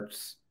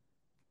starts.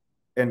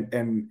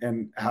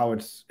 And how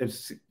it's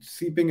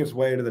seeping its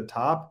way to the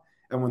top,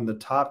 and when the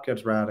top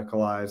gets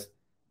radicalized,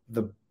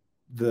 the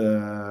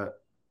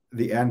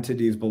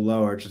entities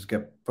below it just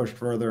get pushed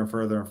further and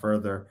further and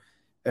further,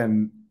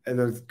 and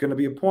there's going to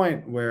be a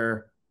point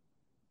where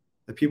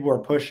the people who are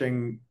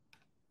pushing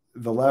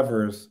the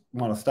levers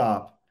want to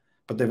stop,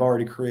 but they've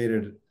already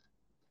created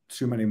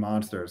too many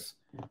monsters.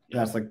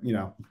 That's like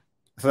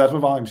so that's what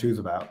volume 2 is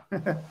about.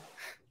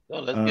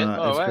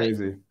 It's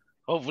crazy.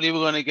 Hopefully, we're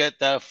gonna get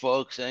that,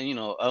 folks, and I'm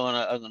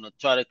gonna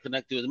try to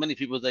connect with as many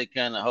people as I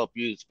can to help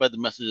you spread the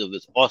message of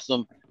this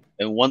awesome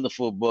and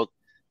wonderful book,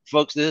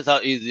 folks. This is how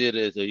easy it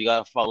is. So you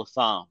gotta follow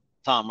Tom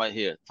right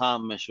here,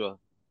 Tom Mishra,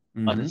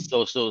 on his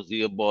socials.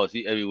 He a boss.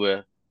 He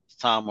everywhere. It's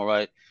Tom, all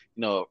right.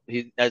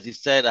 As he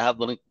said, I have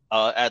the link.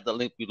 I'll add the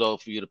link below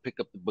for you to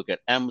pick up the book at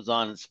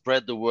Amazon and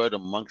spread the word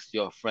amongst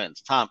your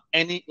friends. Tom,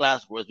 any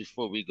last words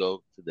before we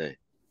go today?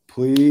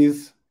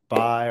 Please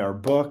buy our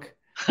book.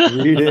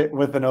 Read it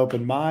with an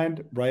open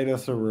mind. Write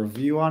us a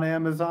review on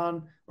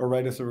Amazon, or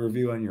write us a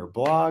review on your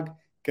blog.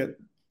 Get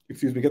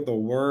the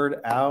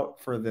word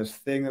out for this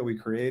thing that we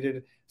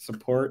created.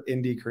 Support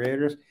indie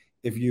creators.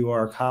 If you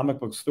are a comic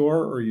book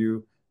store or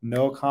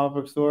a comic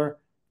book store,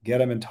 get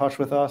them in touch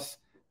with us.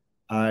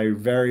 I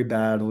very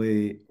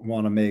badly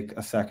want to make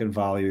a second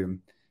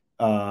volume.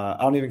 I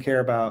don't even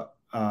care about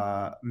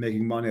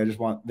making money. I just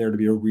want there to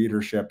be a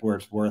readership where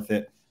it's worth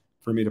it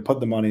for me to put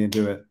the money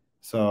into it.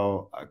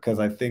 So, because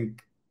I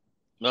think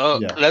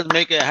let's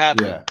make it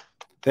happen. Yeah.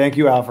 Thank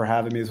you, Al, for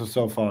having me. This was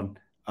so fun.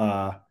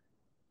 Brother,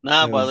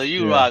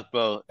 you rock,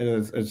 bro.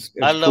 It's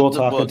cool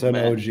talking to an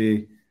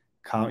OG,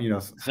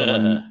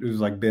 someone who's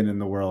like been in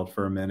the world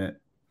for a minute.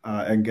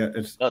 and get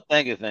it's. Oh,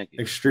 thank you.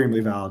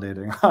 Extremely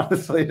validating,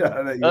 honestly.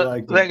 That you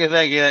like.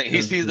 Thank you.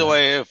 He sees the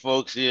way here,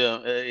 folks.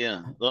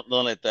 Yeah.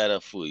 Don't let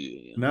that fool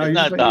you. No,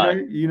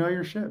 you know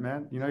your shit,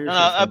 man. You know your shit.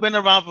 I've been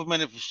around for a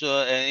minute for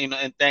sure, and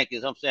and thank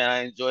you. I'm saying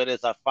I enjoy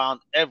this. I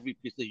found every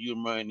piece of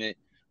humor in it.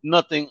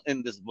 Nothing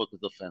in this book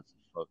is offensive,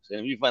 folks.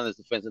 And if you find this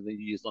offensive, then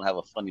you just don't have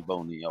a funny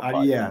bone in your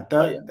body.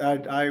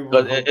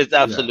 It's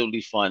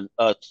absolutely fun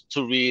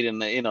to read,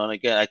 and and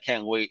again, I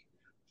can't wait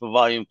for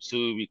volume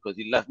 2 because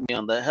he left me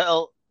on the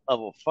hell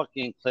of a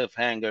fucking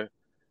cliffhanger.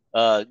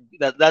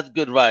 That's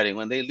good writing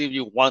when they leave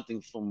you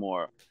wanting for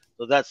more.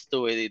 So that's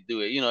the way they do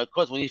it. Of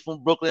course, when he's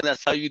from Brooklyn,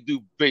 that's how you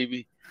do,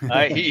 baby. All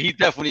right, he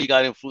definitely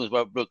got influenced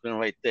by Brooklyn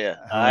right there.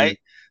 All right,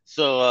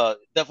 so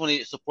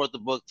definitely support the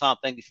book, Tom.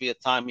 Thank you for your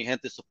time. Mi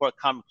gente, support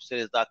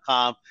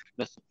ComicCrusaders.com.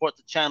 Support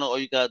the channel. All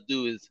you gotta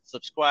do is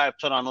subscribe,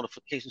 turn on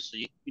notifications so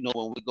you know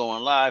when we're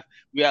going live.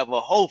 We have a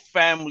whole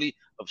family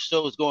of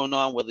shows going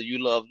on, whether you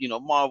love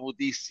Marvel,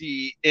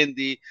 DC,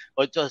 indie,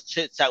 or just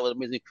chit chat with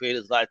amazing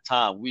creators like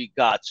Tom. We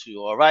got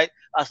you. All right.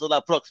 Hasta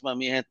la próxima,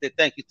 mi gente.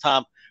 Thank you,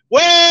 Tom.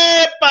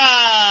 Wepa!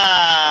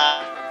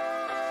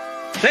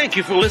 Thank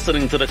you for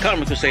listening to the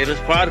Comic Crusaders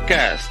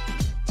podcast.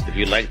 If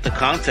you like the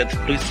content,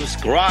 please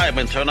subscribe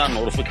and turn on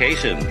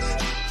notifications.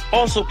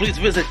 Also, please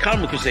visit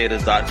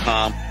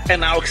ComicCrusaders.com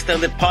and our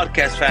extended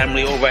podcast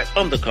family over at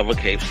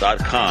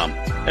UndercoverCapes.com.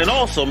 And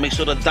also, make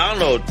sure to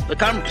download the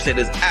Comic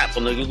Crusaders app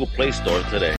on the Google Play Store today.